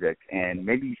interesting subject and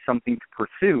maybe something to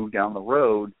pursue down the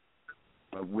road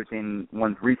within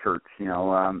one's research.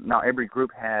 Not every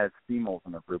group has females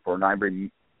in their group, or not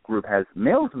every group has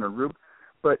males in their group,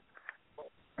 but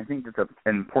I think it's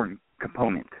an important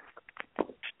component.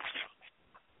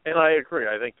 And I agree.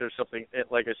 I think there's something,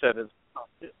 like I said,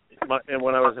 and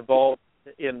when I was involved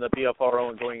in the BFRO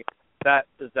and going, that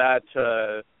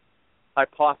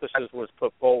hypothesis was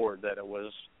put forward that it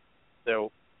was that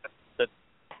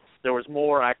there was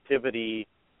more activity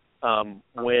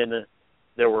when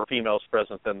there were females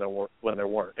present than when there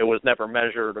weren't. It was never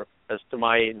measured, as to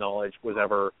my knowledge, was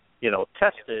ever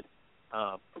tested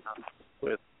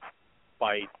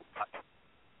by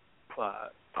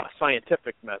a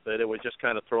scientific method. It was just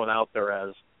kind of thrown out there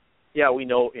as, we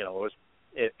know, it was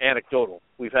anecdotal.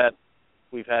 We've had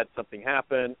something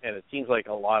happen, and it seems like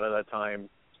a lot of the time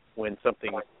when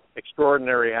something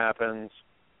extraordinary happens,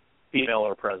 female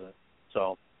are present.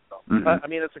 So, I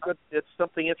mean, it's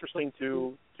something interesting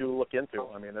to look into.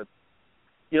 I mean, it's,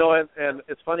 and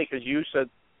it's funny because you said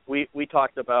we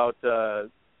talked about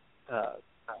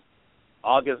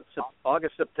August,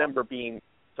 September being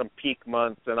some peak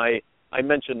months, and I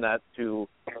mentioned that to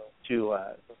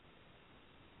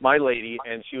my lady,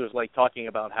 and she was like talking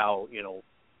about how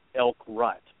elk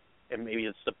rut, and maybe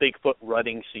it's the Bigfoot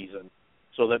rutting season,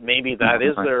 so that maybe that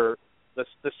is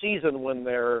the season when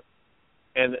they're,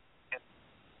 and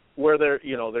where they're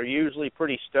usually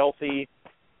pretty stealthy,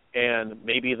 and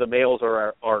maybe the males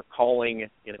are calling,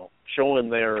 showing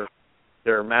their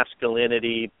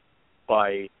masculinity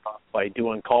by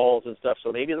doing calls and stuff.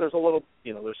 So maybe there's a little,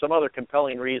 there's some other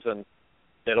compelling reason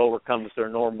that overcomes their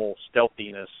normal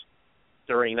stealthiness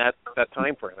during that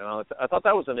time frame. And I thought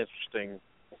that was an interesting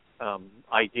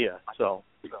idea. So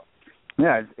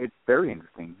yeah, it's very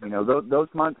interesting. Those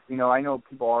months. I know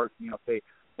people are say,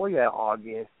 well, yeah,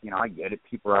 August. I get it.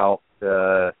 People are out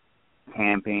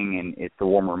camping, and it's the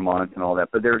warmer months and all that.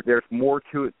 But there's more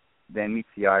to it than meets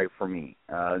the eye for me.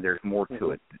 There's more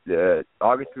to it.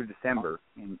 August through December,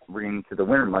 and we're into the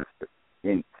winter months,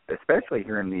 especially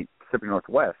here in the Pacific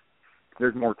Northwest.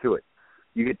 There's more to it.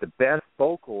 You get the best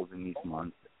vocals in these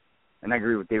months, and I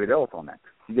agree with David Ellis on that.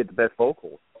 You get the best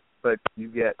vocals, but you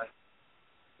get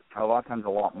a lot of times a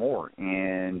lot more.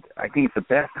 And I think it's the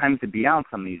best time to be out in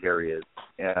some of these areas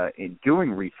in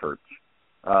doing research.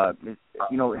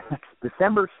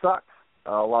 December sucks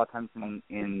a lot of times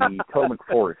in the Tillamook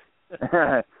forest.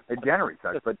 It generally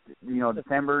sucks, but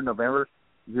December, November,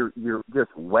 you're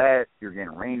just wet. You're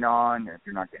getting rained on.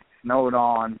 You're not getting snowed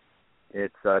on.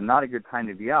 It's not a good time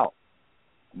to be out.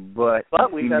 But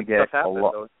we've had stuff happen,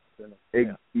 though.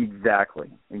 Exactly.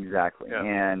 Yeah.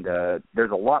 And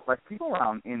there's a lot less people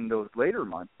around in those later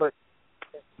months. But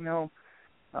there's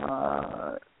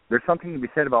something to be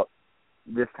said about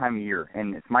this time of year,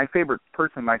 and it's my favorite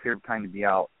time to be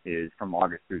out is from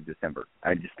August through December.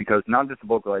 Just because, not just the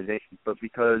vocalizations, but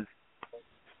because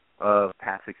of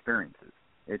past experiences.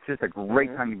 It's just a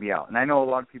great time to be out. And I know a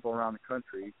lot of people around the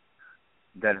country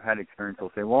that have had experience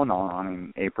will say, well, no, I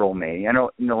mean, April, May. I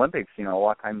know in the Olympics, a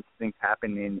lot of times things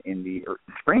happen in the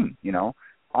spring,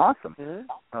 awesome.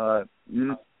 But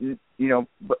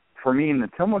for me in the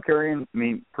Tillamook area, I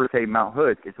mean, per se, Mount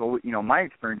Hood, it's always, my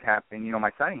experience happened,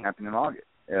 my sighting happened in August.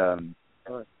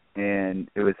 And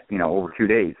it was, over 2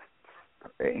 days.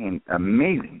 And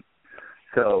amazing.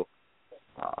 So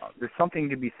there's something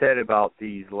to be said about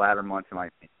these latter months, in my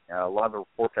opinion. A lot of the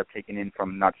reports I've taken in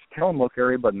from not just Tillamook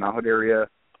area, but Mount Hood area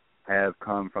have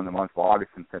come from the months of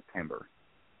August and September.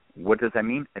 What does that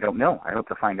mean? I don't know. I hope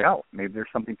to find out. Maybe there's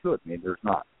something to it. Maybe there's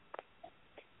not.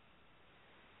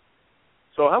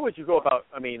 So how would you go about,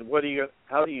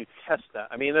 how do you test that?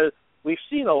 I mean, we've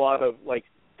seen a lot of,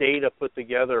 data put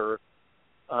together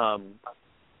and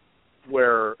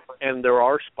there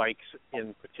are spikes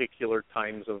in particular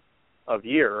times of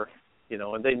year,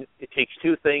 and then it takes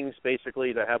two things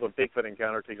basically to have a Bigfoot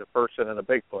encounter. It takes a person and a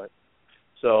Bigfoot.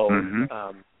 So,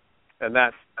 and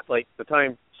that's the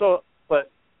time. So, but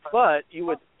you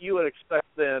would expect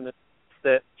then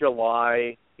that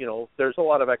July, there's a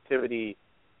lot of activity,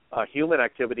 human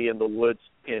activity in the woods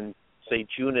in, say,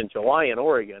 June and July in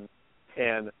Oregon,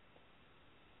 and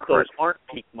those aren't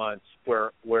peak months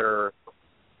where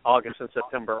August and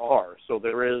September are. So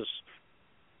there's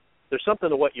something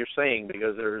to what you're saying,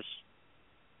 because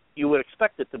you would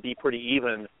expect it to be pretty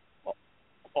even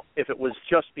if it was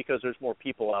just because there's more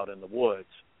people out in the woods.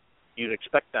 You'd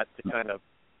expect that to kind of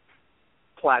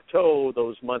plateau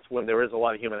those months when there is a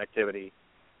lot of human activity,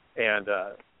 and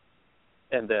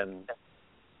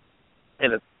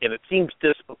it seems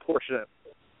disproportionate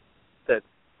that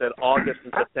August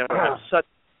and September have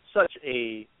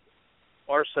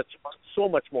so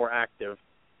much more active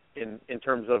in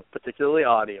terms of particularly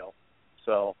audio.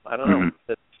 So I don't know.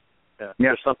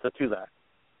 There's something to that.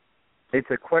 It's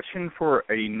a question for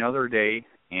another day,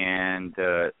 and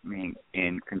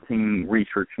and continuing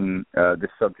researching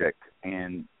this subject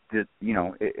and just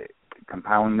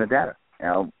compiling the data.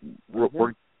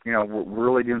 We're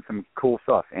really doing some cool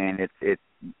stuff, and it's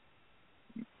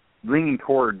leaning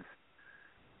towards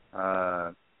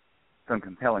some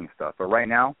compelling stuff. But right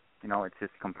now, it's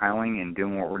just compiling and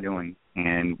doing what we're doing.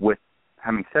 And with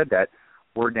having said that,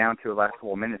 we're down to the last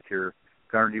couple of minutes here.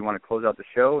 Gunnar, do you want to close out the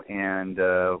show, and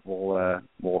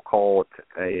we'll call it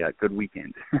a good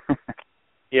weekend?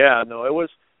 Yeah, no, it was.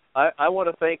 I want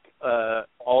to thank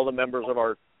all the members of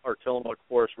our Tillamook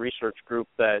Forest Research Group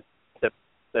that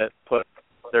put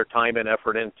their time and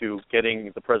effort into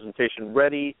getting the presentation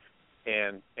ready,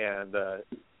 and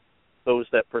those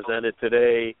that presented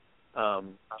today,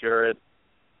 Jared,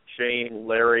 Shane,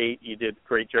 Larry, you did a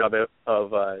great job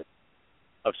of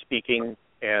speaking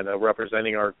and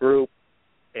representing our group,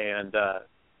 and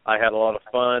I had a lot of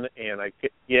fun. And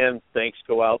again, thanks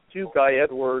go out to Guy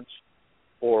Edwards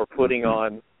for putting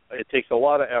on. It takes a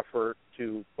lot of effort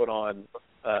to put on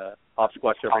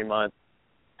Hopsquatch every month,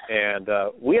 and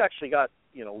we actually got,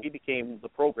 we became the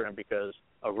program because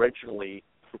originally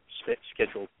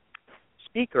scheduled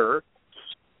speaker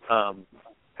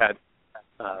had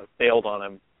bailed on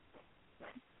him,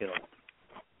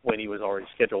 when he was already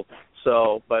scheduled.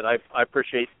 So, but I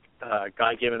appreciate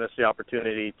Guy giving us the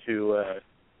opportunity to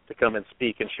come and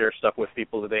speak and share stuff with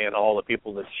people today, and all the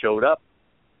people that showed up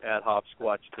at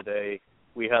Hopsquatch today.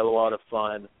 We had a lot of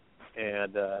fun,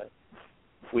 and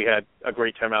we had a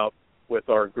great time out with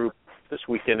our group this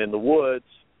weekend in the woods.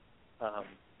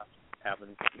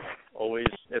 Always,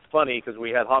 it's funny because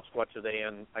we had Hopsquatch today,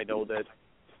 and I know that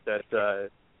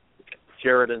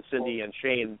Jared and Cindy and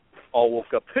Shane all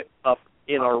woke up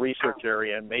in our research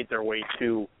area and made their way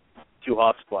to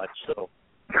Hopsquatch. So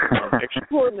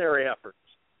extraordinary efforts,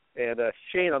 and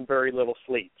Shane on very little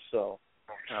sleep. So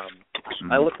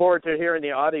I look forward to hearing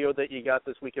the audio that you got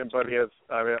this weekend, buddy.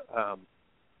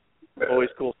 Always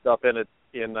cool stuff in it.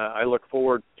 And I look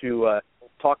forward to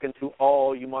talking to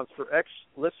all you Monster X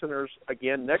listeners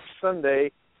again next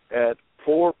Sunday at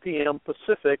 4 p.m.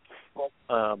 Pacific.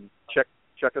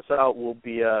 Check us out. We'll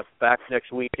be back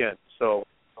next weekend. So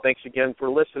thanks again for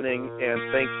listening,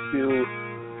 and thanks to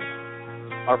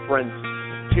our friends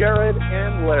Jared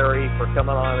and Larry for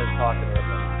coming on and talking with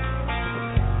us.